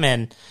caught them,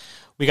 and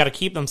we got to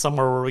keep them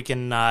somewhere where we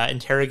can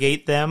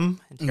interrogate,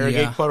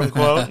 quote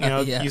unquote,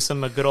 use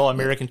some good old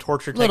American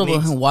torture techniques. A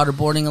little bit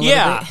waterboarding a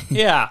little bit.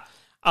 Yeah.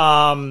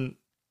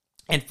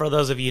 And for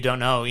those of you who don't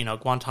know,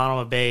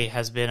 Guantanamo Bay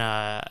has been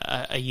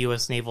a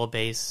U.S. naval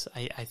base,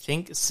 I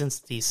think, since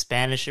the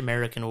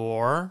Spanish-American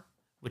War,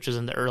 which was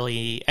in the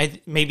early,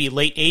 maybe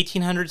late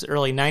 1800s,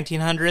 early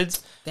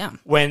 1900s.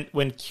 Damn.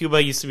 When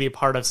Cuba used to be a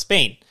part of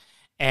Spain.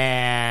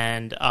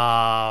 And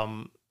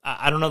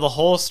I don't know the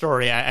whole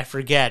story, I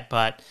forget.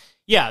 But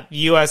yeah, the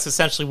U.S.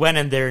 essentially went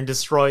in there and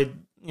destroyed,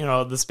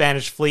 the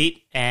Spanish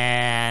fleet.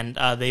 And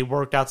they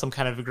worked out some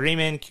kind of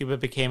agreement. Cuba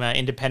became an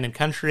independent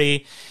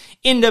country.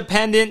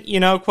 Independent,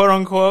 quote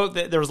unquote.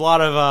 There was a lot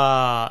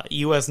of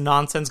U.S.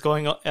 nonsense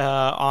going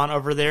on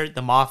over there.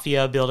 The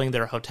mafia building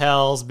their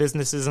hotels,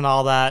 businesses, and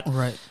all that.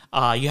 Right.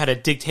 You had a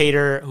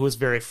dictator who was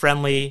very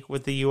friendly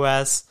with the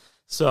U.S.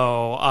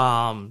 So,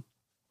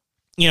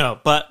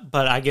 but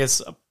I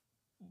guess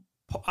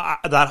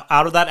that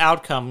out of that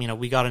outcome,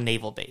 we got a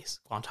naval base,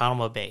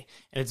 Guantanamo Bay,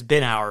 and it's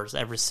been ours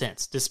ever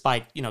since.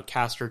 Despite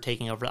Castro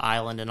taking over the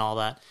island and all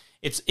that,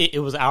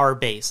 it was our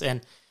base.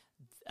 And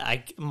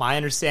my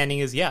understanding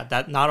is,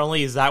 that not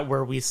only is that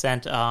where we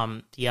sent the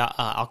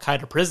Al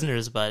Qaeda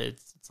prisoners, but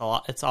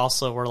it's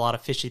also where a lot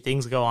of fishy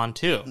things go on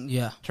too.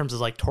 Yeah, in terms of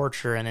like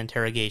torture and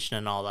interrogation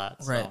and all that.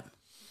 Right. So.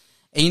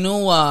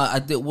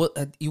 And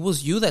it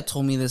was you that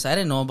told me this. I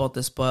didn't know about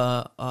this,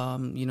 but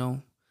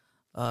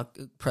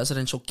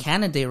presidential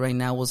candidate right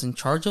now was in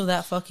charge of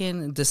that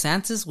fucking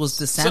DeSantis. Was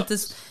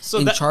DeSantis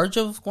in charge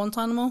of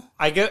Guantanamo?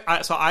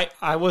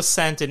 I was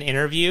sent an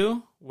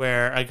interview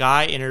where a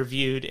guy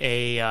interviewed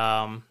a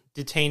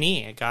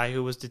detainee, a guy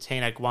who was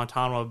detained at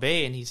Guantanamo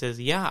Bay, and he says,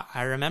 "Yeah,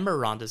 I remember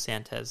Ron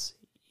DeSantis."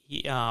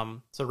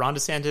 So Ron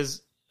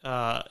DeSantis,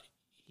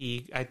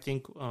 he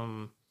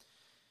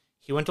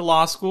went to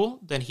law school,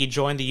 then he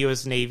joined the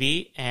U.S.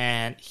 Navy,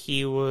 and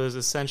he was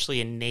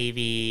essentially a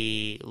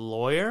Navy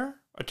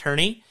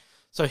attorney.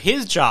 So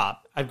his job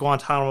at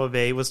Guantanamo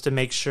Bay was to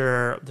make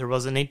sure there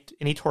wasn't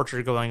any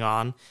torture going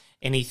on.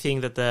 Anything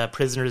that the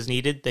prisoners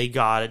needed, they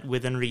got it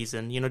within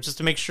reason. Just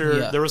to make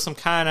sure there was some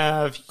kind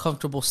of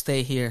comfortable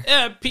stay here.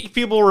 Yeah,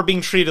 people were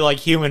being treated like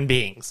human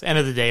beings. End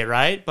of the day,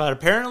 right? But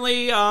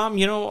apparently,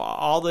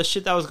 all the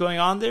shit that was going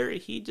on there,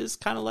 he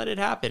just kind of let it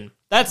happen.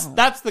 That's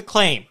the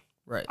claim.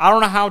 Right. I don't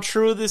know how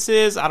true this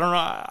is. I don't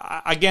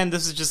know. Again,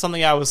 this is just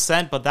something I was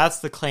sent, but that's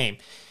the claim.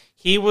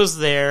 He was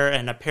there,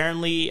 and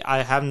apparently,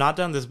 I have not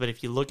done this, but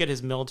if you look at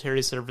his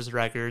military service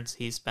records,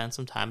 he spent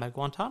some time at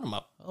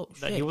Guantanamo. Oh, shit.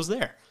 That he was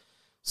there.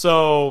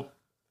 So,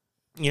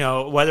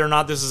 whether or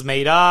not this is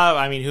made up,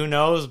 I mean, who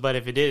knows? But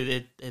if it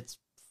is,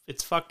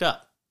 it's fucked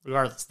up.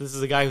 Regardless, this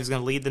is a guy who's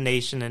going to lead the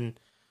nation and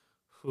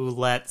who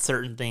let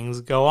certain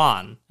things go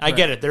on. I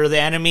get it; they're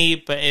the enemy,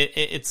 but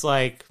it's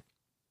like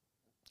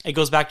it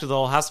goes back to the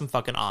whole have some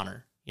fucking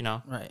honor,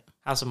 right?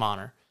 Have some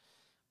honor.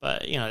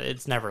 But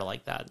it's never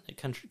like that.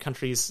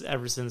 Countries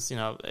ever since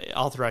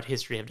all throughout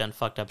history have done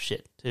fucked up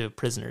shit to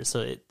prisoners.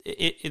 So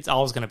it's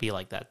always going to be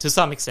like that to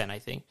some extent, I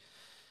think.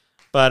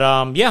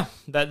 But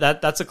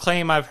that's a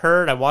claim I've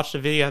heard. I watched a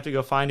video. I have to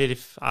go find it.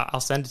 If I'll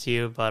send it to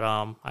you. But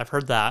I've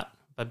heard that.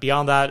 But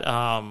beyond that,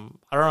 I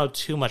don't know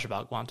too much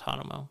about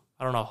Guantanamo.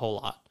 I don't know a whole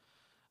lot.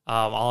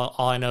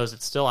 All I know is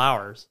it's still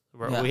ours.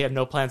 We have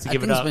no plans to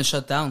give it up. It's been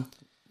shut down,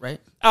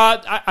 right?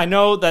 I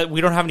know that we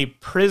don't have any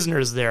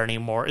prisoners there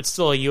anymore. It's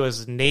still a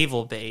U.S.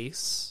 naval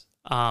base.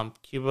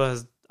 Cuba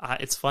has.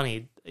 It's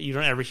funny. You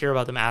don't ever hear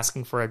about them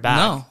asking for it back.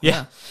 No.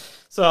 Yeah.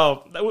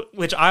 So,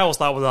 which I always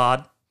thought was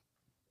odd.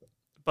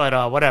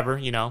 But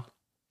whatever,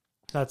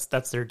 that's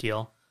their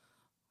deal.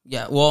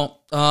 Yeah.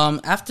 Well,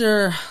 let's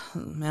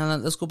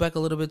go back a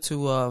little bit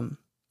to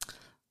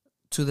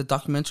the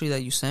documentary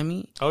that you sent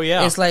me. Oh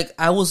yeah, it's like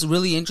I was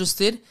really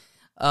interested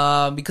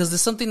because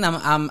it's something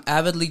I'm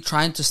avidly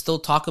trying to still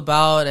talk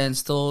about and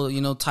still,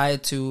 tie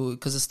it to,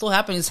 because it's still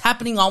happening. It's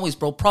happening always,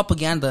 bro.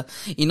 Propaganda,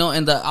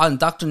 and the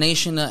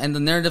indoctrination and the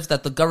narrative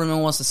that the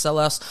government wants to sell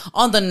us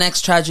on the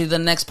next tragedy, the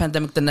next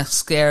pandemic, the next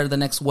scare, the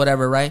next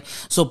whatever, right?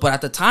 So, but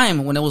at the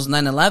time when it was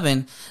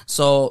 9/11,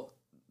 so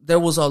there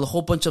was a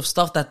whole bunch of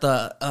stuff that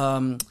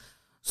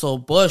so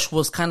Bush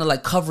was kind of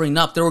like covering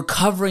up. They were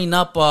covering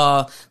up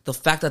the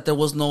fact that there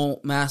was no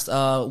mass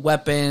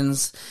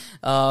weapons.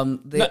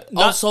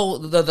 Also,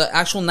 the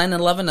actual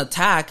 9/11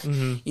 attack,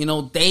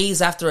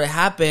 days after it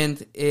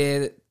happened,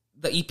 the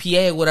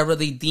EPA or whatever,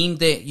 they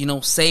deemed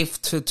it, safe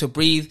to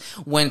breathe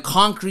when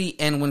concrete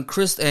and when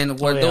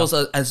there was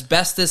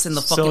asbestos in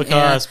the fucking silica,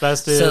 air.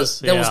 asbestos.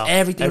 So there was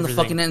everything in the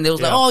fucking air. And they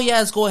was like, oh yeah,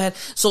 let's go ahead.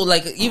 So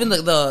like even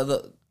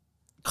the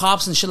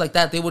cops and shit like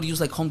that, they would use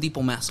like Home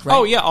Depot masks, right?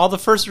 Oh yeah, all the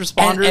first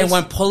responders. And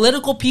when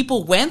political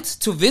people went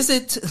to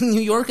visit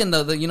New York and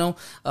the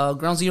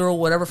Ground Zero,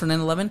 whatever, for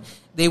 9/11,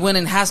 they went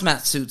in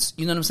hazmat suits.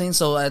 You know what I'm saying?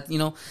 So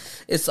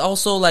it's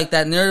also like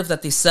that narrative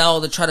that they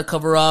sell, they try to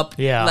cover up.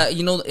 Yeah. Like,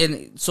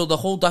 and so the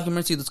whole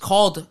documentary that's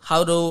called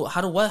How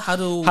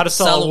to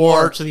Sell a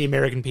War to the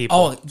American People.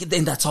 Oh,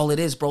 and that's all it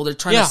is, bro. They're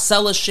trying to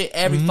sell us shit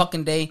every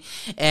fucking day.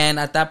 And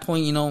at that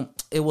point,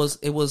 it was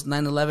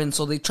 9/11,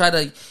 so they try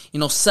to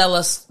sell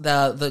us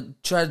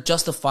try to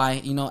justify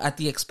at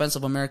the expense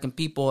of American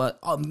people.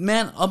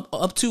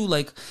 Up to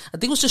like I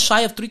think it was just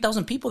shy of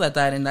 3,000 people that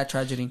died in that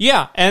tragedy.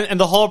 Yeah, and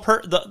the whole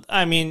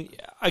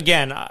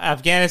again,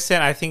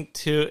 Afghanistan, I think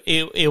too,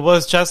 it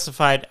was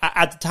justified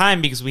at the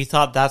time because we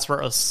thought that's where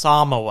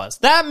Osama was.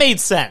 That made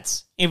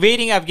sense.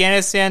 Invading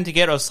Afghanistan to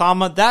get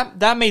Osama,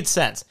 that made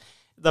sense.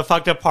 The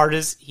fucked up part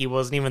is he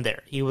wasn't even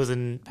there. He was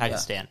in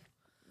Pakistan.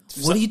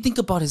 Yeah. What do you think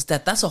about his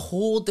death? That's a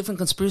whole different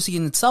conspiracy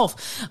in itself.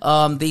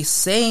 They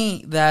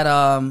say that,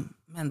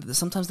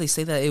 sometimes they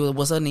say that it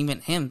wasn't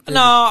even him.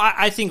 No,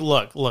 I think,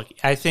 look,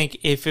 I think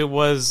if he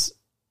was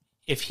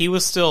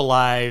still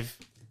alive,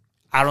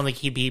 I don't think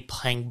he'd be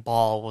playing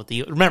ball with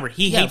the... Remember,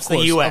 he hates the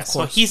U.S.,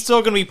 so he's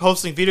still going to be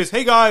posting videos,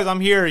 hey guys, I'm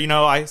here,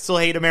 I still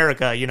hate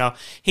America,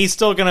 He's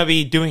still going to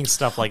be doing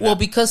stuff like that. Well,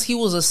 because he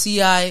was a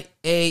CIA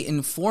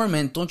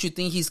informant, don't you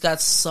think he's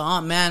got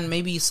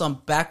maybe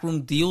some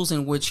backroom deals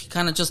in which he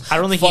kind of just I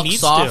don't think he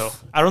needs off?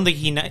 to. I don't think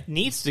he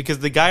needs to, because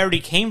the guy already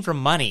came from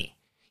money.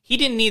 He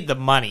didn't need the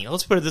money.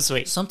 Let's put it this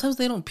way. Sometimes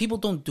people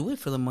don't do it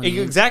for the money.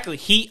 Exactly.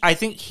 I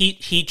think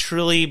he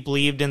truly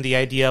believed in the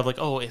idea of like,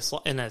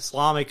 an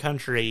Islamic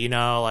country,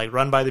 like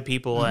run by the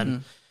people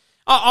and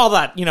all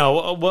that,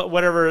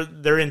 whatever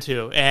they're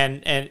into.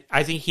 And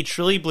I think he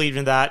truly believed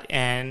in that.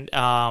 And,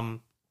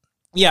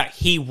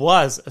 he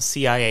was a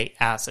CIA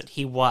asset.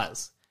 He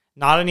was.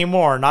 Not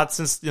anymore. Not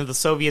since the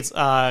Soviets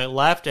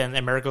left and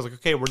America was like,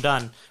 okay, we're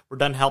done. We're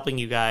done helping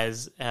you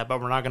guys,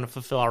 but we're not going to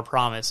fulfill our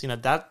promise.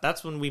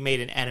 That's when we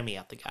made an enemy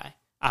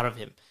out of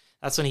him.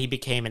 That's when he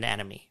became an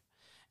enemy.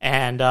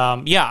 And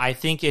I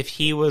think if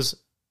he was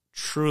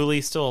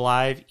truly still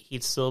alive,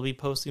 he'd still be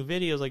posting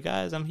videos like,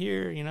 guys, I'm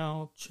here.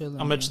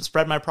 Chilling, I'm going to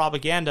spread my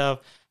propaganda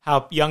of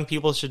how young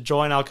people should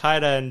join Al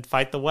Qaeda and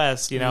fight the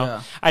West.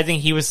 I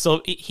think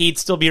he'd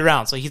still be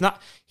around. So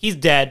he's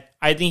dead.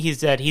 I think he's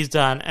dead. He's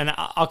done. And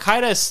Al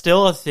Qaeda is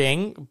still a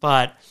thing,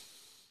 but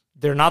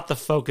they're not the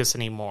focus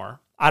anymore.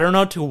 I don't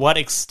know to what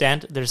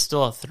extent there's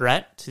still a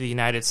threat to the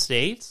United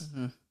States,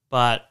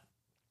 but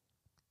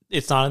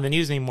it's not in the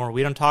news anymore.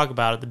 We don't talk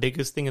about it. The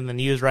biggest thing in the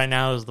news right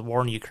now is the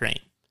war in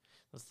Ukraine.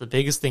 That's the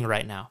biggest thing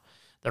right now.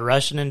 The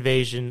Russian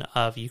invasion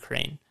of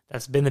Ukraine.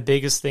 That's been the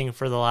biggest thing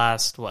for the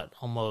last,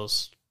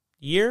 almost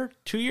year,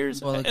 2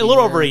 years? Well, like a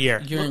little over a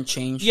year. Year and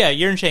change. Yeah,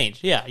 year and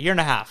change. Yeah, year and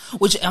a half.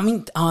 Which,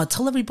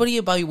 tell everybody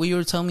about what you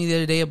were telling me the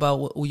other day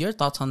about what your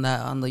thoughts on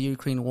that, on the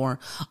Ukraine war,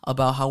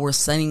 about how we're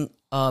sending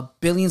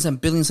billions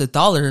and billions of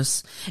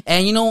dollars.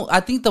 And, I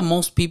think the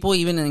most people,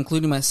 even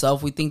including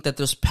myself, we think that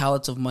there's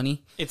pallets of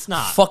money. It's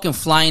not. Fucking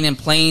flying in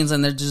planes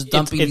and they're just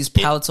dumping these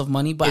pallets of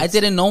money. But I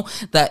didn't know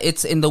that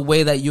it's in the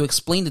way that you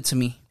explained it to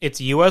me. It's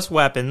U.S.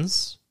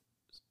 weapons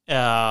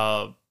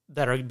that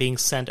are being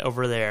sent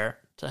over there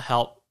to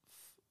help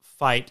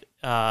fight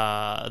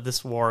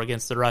this war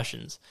against the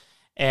Russians.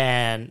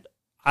 And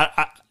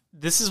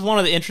this is one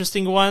of the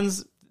interesting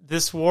ones,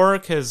 this war,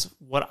 because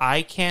what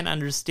I can't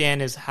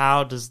understand is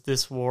how does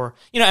this war...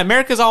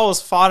 America's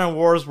always fought in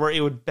wars where it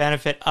would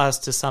benefit us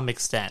to some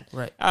extent.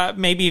 Right.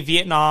 Maybe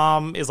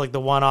Vietnam is like the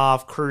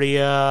one-off,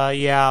 Korea,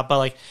 yeah, but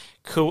like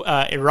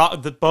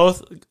Iraq,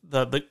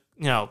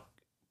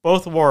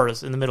 both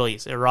wars in the Middle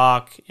East,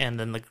 Iraq and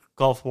then the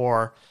Gulf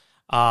War,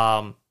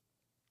 our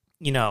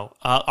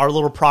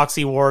little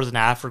proxy wars in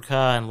Africa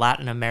and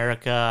Latin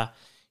America,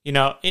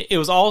 it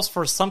was always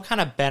for some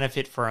kind of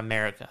benefit for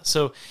America.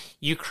 So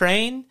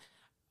Ukraine,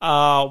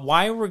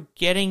 why we're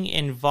getting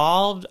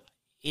involved,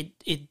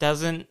 it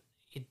does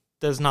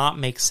not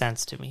make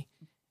sense to me.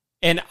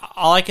 And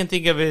all I can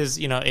think of is,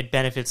 it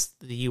benefits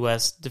the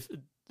U.S.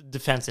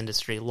 defense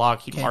industry,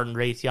 Lockheed Martin,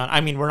 Raytheon.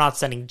 I mean, we're not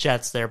sending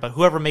jets there, but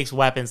whoever makes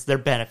weapons, they're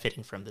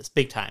benefiting from this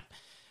big time.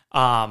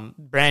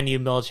 Brand new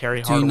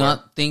military hardware. Do you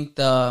not think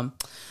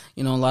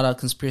a lot of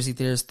conspiracy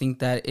theorists think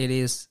that it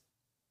is,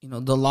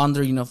 the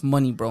laundering of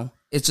money, bro.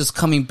 It's just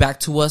coming back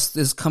to us.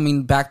 It's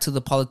coming back to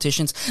the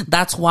politicians.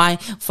 That's why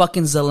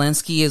fucking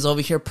Zelensky is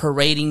over here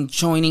parading,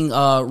 joining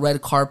red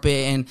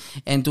carpet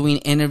and doing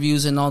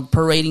interviews and all,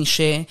 parading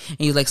shit. And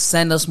he's like,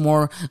 send us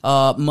more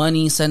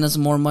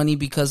money,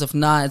 because if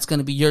not, it's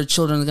gonna be your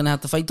children are gonna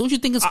have to fight. Don't you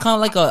think it's kind of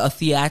like a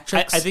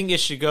theatrics? I think it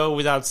should go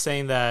without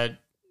saying that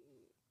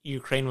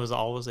Ukraine was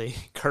always a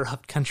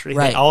corrupt country.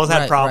 Right, they always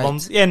had right,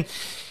 problems, right. and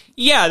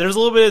yeah, there's a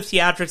little bit of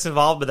theatrics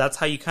involved, but that's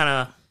how you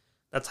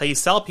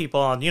sell people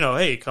on,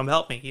 hey, come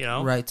help me,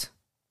 Right.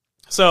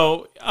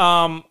 So,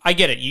 I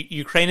get it.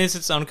 Ukraine is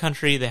its own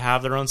country. They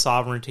have their own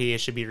sovereignty. It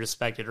should be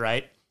respected,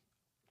 right?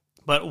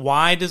 But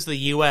why does the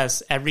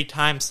U.S., every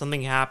time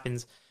something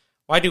happens,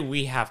 why do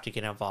we have to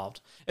get involved?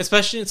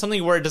 Especially in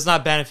something where it does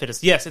not benefit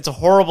us. Yes, it's a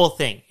horrible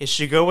thing. It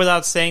should go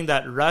without saying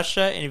that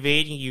Russia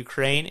invading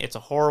Ukraine, it's a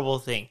horrible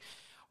thing.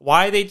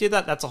 Why they did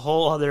that, that's a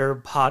whole other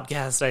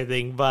podcast, I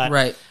think. But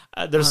right.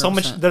 There's so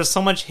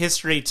much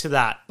history to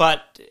that.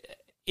 But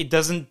it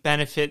doesn't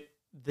benefit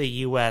the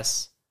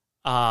U.S.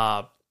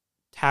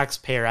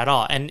 Taxpayer at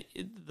all. And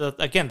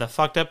the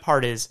fucked up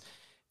part is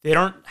they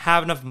don't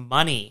have enough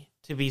money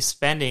to be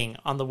spending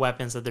on the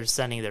weapons that they're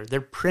sending there.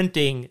 They're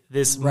printing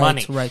this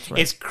money. Right.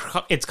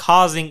 It's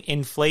causing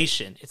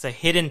inflation. It's a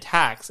hidden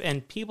tax,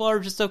 and people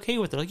are just okay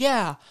with it. Like,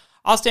 yeah,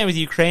 I'll stand with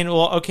Ukraine.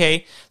 Well,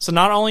 okay. So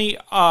not only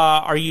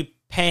are you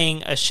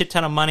paying a shit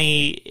ton of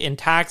money in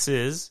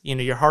taxes,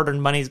 your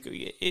hard-earned money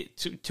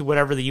to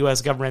whatever the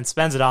U.S. government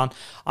spends it on.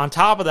 On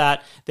top of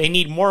that, they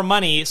need more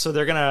money, so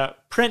they're going to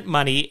print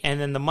money,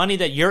 and then the money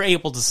that you're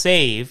able to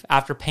save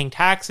after paying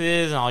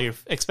taxes and all your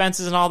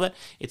expenses and all that,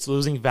 it's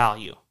losing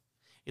value.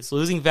 It's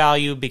losing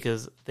value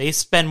because they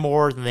spend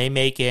more than they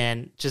make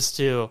in just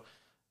to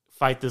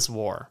fight this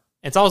war.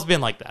 It's always been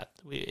like that.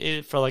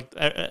 The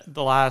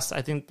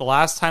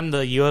last time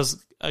the U.S.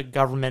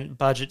 Government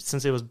budget,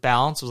 since it was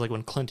balanced, was like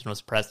when Clinton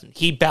was president.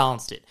 He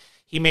balanced it.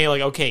 He made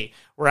okay,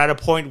 we're at a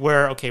point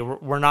where,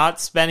 we're not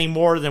spending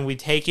more than we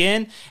take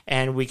in,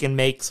 and we can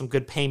make some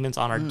good payments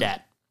on our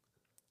debt.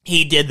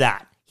 He did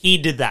that.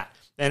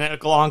 Then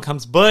along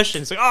comes Bush,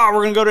 and it's like,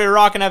 we're going to go to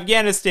Iraq and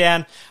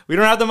Afghanistan. We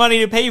don't have the money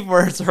to pay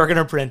for it, so we're going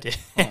to print it.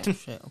 Oh,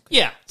 shit. Okay.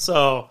 Yeah,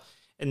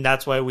 and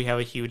that's why we have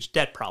a huge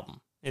debt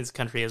problem in this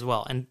country as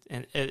well. And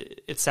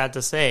it's sad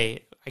to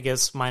say, I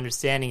guess my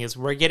understanding is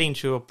we're getting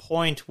to a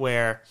point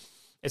where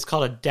it's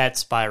called a debt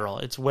spiral.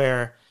 It's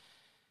where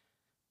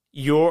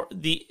it's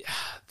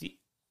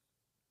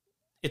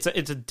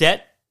a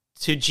debt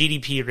to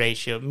GDP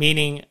ratio,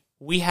 meaning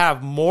we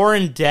have more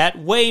in debt,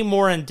 way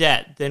more in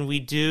debt than we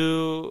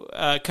do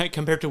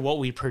compared to what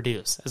we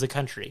produce as a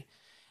country.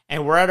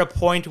 And we're at a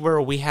point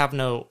where we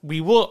are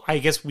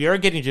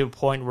getting to a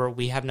point where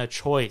we have no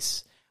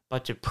choice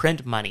but to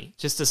print money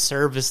just to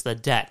service the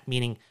debt,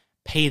 meaning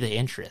pay the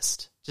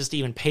interest. Just to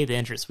even pay the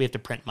interest, we have to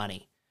print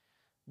money.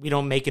 We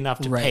don't make enough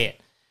to pay it.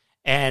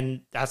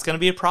 And that's going to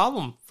be a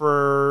problem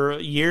for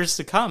years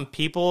to come.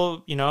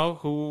 People,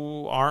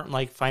 who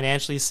aren't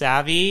financially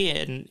savvy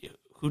and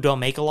who don't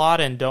make a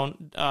lot and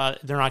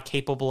they're not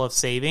capable of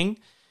saving,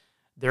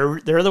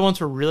 they're the ones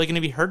who are really going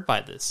to be hurt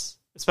by this.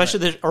 Especially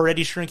the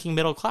already shrinking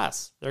middle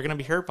class. They're going to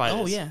be hurt by this.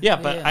 Oh, yeah. Yeah,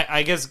 but yeah.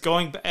 I guess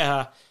going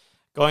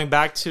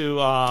back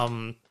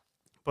to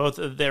both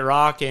the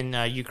Iraq and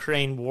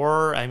Ukraine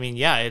war, I mean,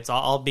 yeah, it's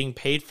all being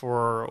paid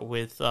for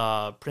with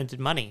printed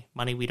money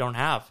we don't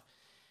have.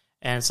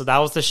 And so that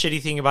was the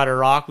shitty thing about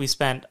Iraq. We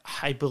spent,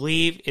 I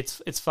believe,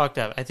 it's fucked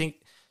up. I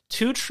think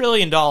 $2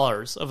 trillion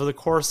over the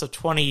course of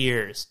 20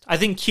 years, I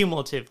think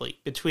cumulatively,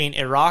 between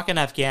Iraq and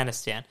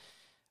Afghanistan.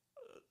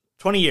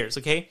 20 years,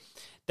 okay?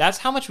 That's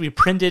how much we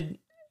printed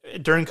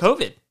during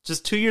COVID.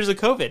 Just 2 years of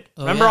COVID.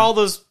 Remember all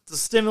the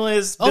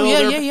stimulus? Oh,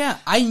 yeah.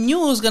 I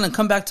knew it was going to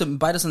come back to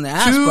bite us in the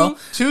ass, bro.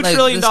 $2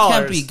 trillion. This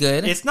can't be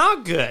good. It's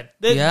not good.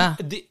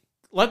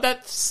 Let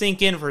that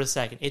sink in for a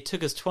second. It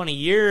took us 20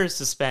 years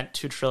to spend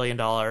 $2 trillion,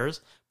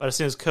 but as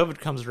soon as COVID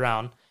comes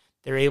around,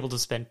 they're able to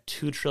spend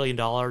 $2 trillion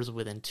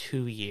within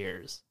 2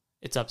 years.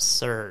 It's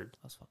absurd.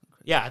 That's fucking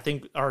crazy. Yeah, I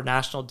think our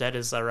national debt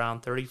is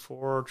around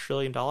 $34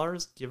 trillion,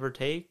 give or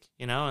take,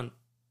 and I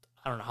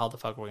don't know how the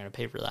fuck we're going to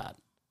pay for that.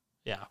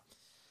 Yeah.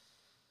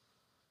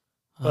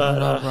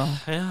 But, bro.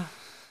 Yeah.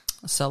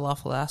 Sell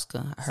off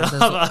Alaska.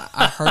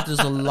 I heard there's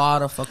a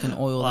lot of fucking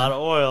oil. A lot of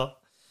oil.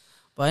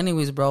 But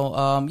anyways,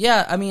 bro,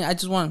 yeah, I mean,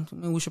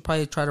 we should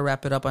probably try to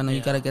wrap it up. I know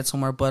you got to get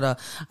somewhere, but,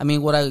 I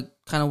mean, what I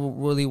kind of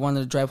really wanted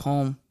to drive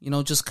home,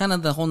 just kind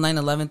of the whole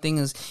 9/11 thing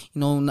is,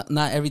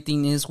 not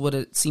everything is what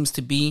it seems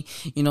to be,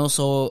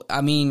 so,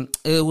 I mean,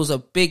 it was a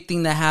big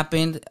thing that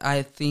happened.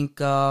 I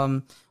think,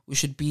 We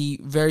should be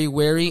very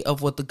wary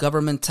of what the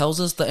government tells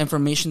us, the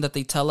information that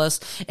they tell us,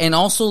 and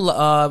also,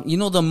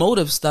 the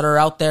motives that are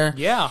out there.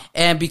 Yeah.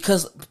 And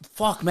because,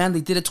 fuck, man,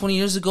 they did it 20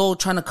 years ago,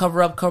 trying to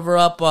cover up,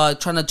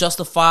 trying to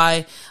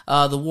justify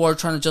the war,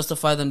 trying to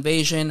justify the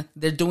invasion.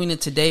 They're doing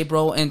it today,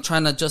 bro, and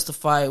trying to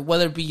justify,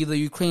 whether it be the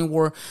Ukraine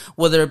war,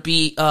 whether it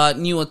be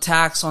new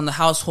attacks on the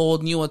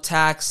household, new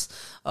attacks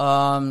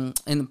and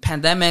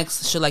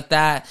pandemics, shit like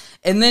that.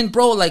 And then,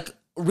 bro, like,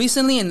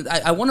 recently, and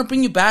I want to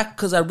bring you back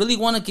because I really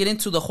want to get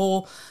into the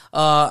whole.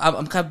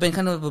 I've been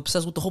kind of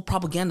obsessed with the whole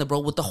propaganda, bro,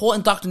 with the whole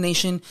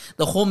indoctrination,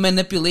 the whole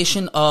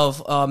manipulation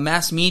of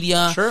mass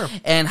media, Sure.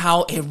 and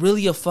how it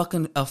really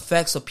fucking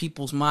affects the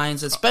people's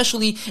minds,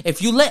 especially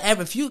if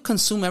you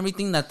consume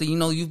everything that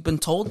you've been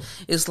told.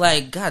 It's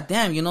like,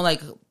 goddamn,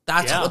 like.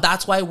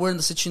 That's why we're in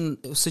the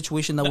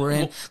situation that we're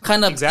in.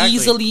 Kind of exactly.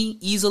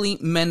 easily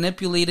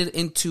manipulated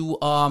into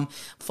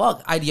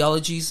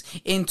ideologies,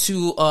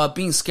 into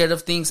being scared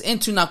of things,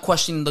 into not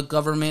questioning the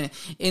government,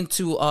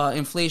 into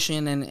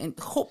inflation and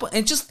hope,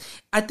 and just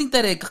I think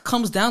that it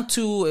comes down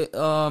to it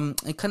kind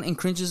of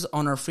infringes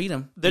on our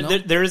freedom.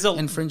 There is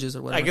infringes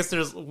or whatever. I guess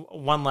there's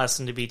one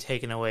lesson to be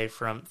taken away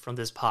from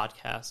this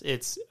podcast.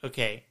 It's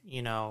okay,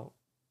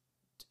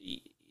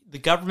 the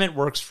government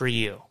works for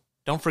you.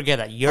 Don't forget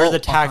that. You're the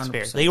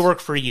taxpayer. 100%. They work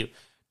for you.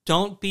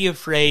 Don't be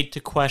afraid to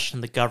question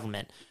the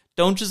government.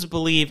 Don't just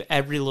believe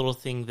every little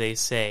thing they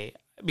say.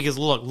 Because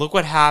look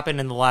what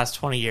happened in the last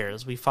 20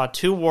 years. We fought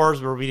 2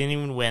 wars where we didn't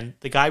even win.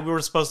 The guy we were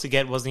supposed to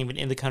get wasn't even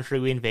in the country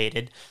we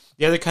invaded.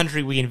 The other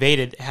country we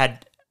invaded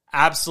had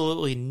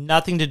absolutely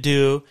nothing to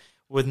do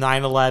with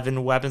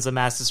 9/11, weapons of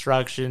mass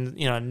destruction,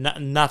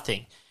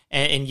 nothing.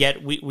 And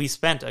yet we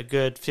spent a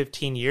good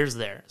 15 years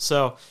there.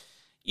 So,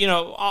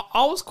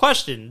 always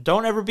question.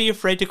 Don't ever be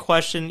afraid to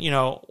question,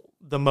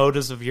 the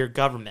motives of your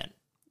government.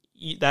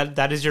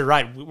 That is your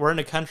right. We're in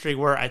a country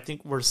where I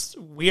think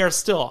we are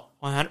still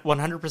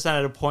 100%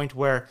 at a point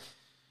where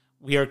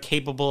we are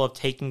capable of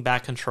taking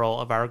back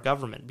control of our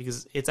government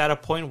because it's at a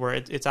point where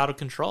it's out of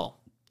control.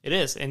 It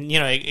is. And,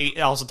 it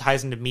also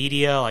ties into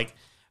media, like,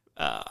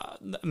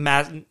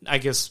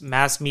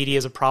 mass media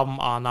is a problem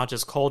on not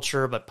just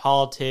culture, but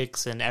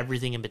politics and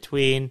everything in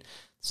between.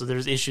 So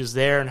there's issues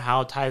there and how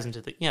it ties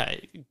into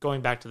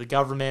going back to the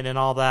government and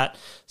all that.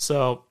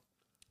 So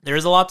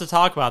there's a lot to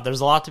talk about.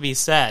 There's a lot to be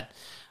said.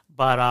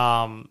 But,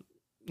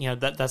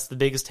 that's the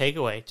biggest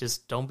takeaway.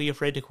 Just don't be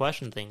afraid to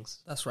question things.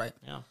 That's right.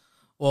 Yeah.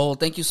 Well,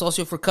 thank you,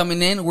 Socio, for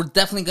coming in. We're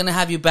definitely going to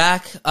have you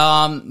back.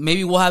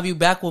 Maybe we'll have you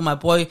back with my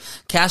boy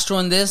Castro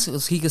in this. So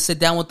he could sit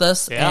down with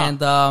us and,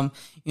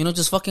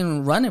 just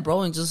fucking run it,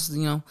 bro. And just,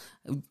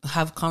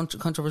 have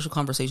controversial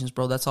conversations,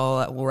 bro. That's all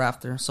that we're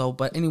after. So,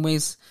 but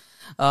anyways...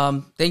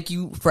 thank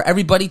you for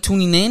everybody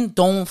tuning in.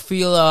 Don't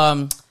feel,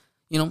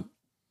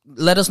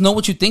 let us know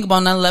what you think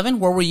about 9/11.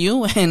 Where were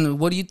you? And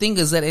what do you think?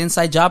 Is that an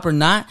inside job or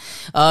not?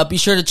 Be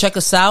sure to check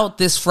us out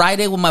this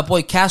Friday with my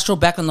boy Castro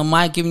back on the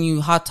mic, giving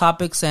you hot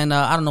topics. And,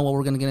 I don't know what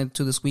we're going to get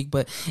into this week,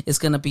 but it's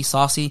going to be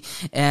saucy.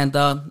 And,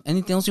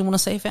 anything else you want to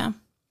say, fam?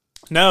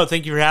 No,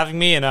 thank you for having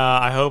me. And,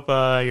 I hope,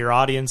 your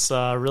audience,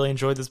 really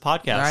enjoyed this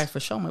podcast. All right, for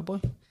sure, my boy.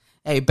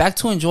 Hey, back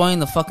to enjoying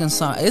the fucking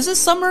summer. Is it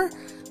summer?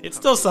 It's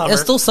still summer.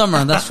 It's still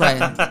summer. That's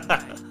right.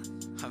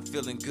 I'm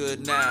feeling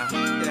good now.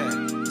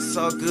 Yeah, it's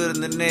all good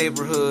in the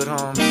neighborhood,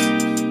 homes.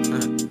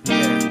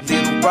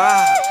 Little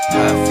ride.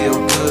 I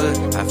feel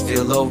good. I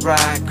feel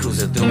alright.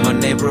 Cruising through my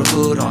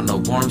neighborhood on a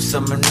warm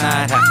summer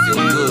night. I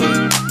feel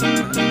good.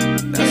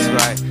 That's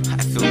right.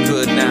 I feel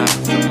good now.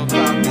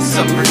 It's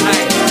summer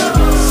night.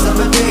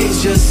 Summer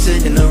days just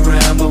sitting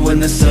around, but when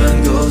the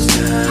sun goes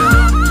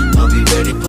down, I'll be ready.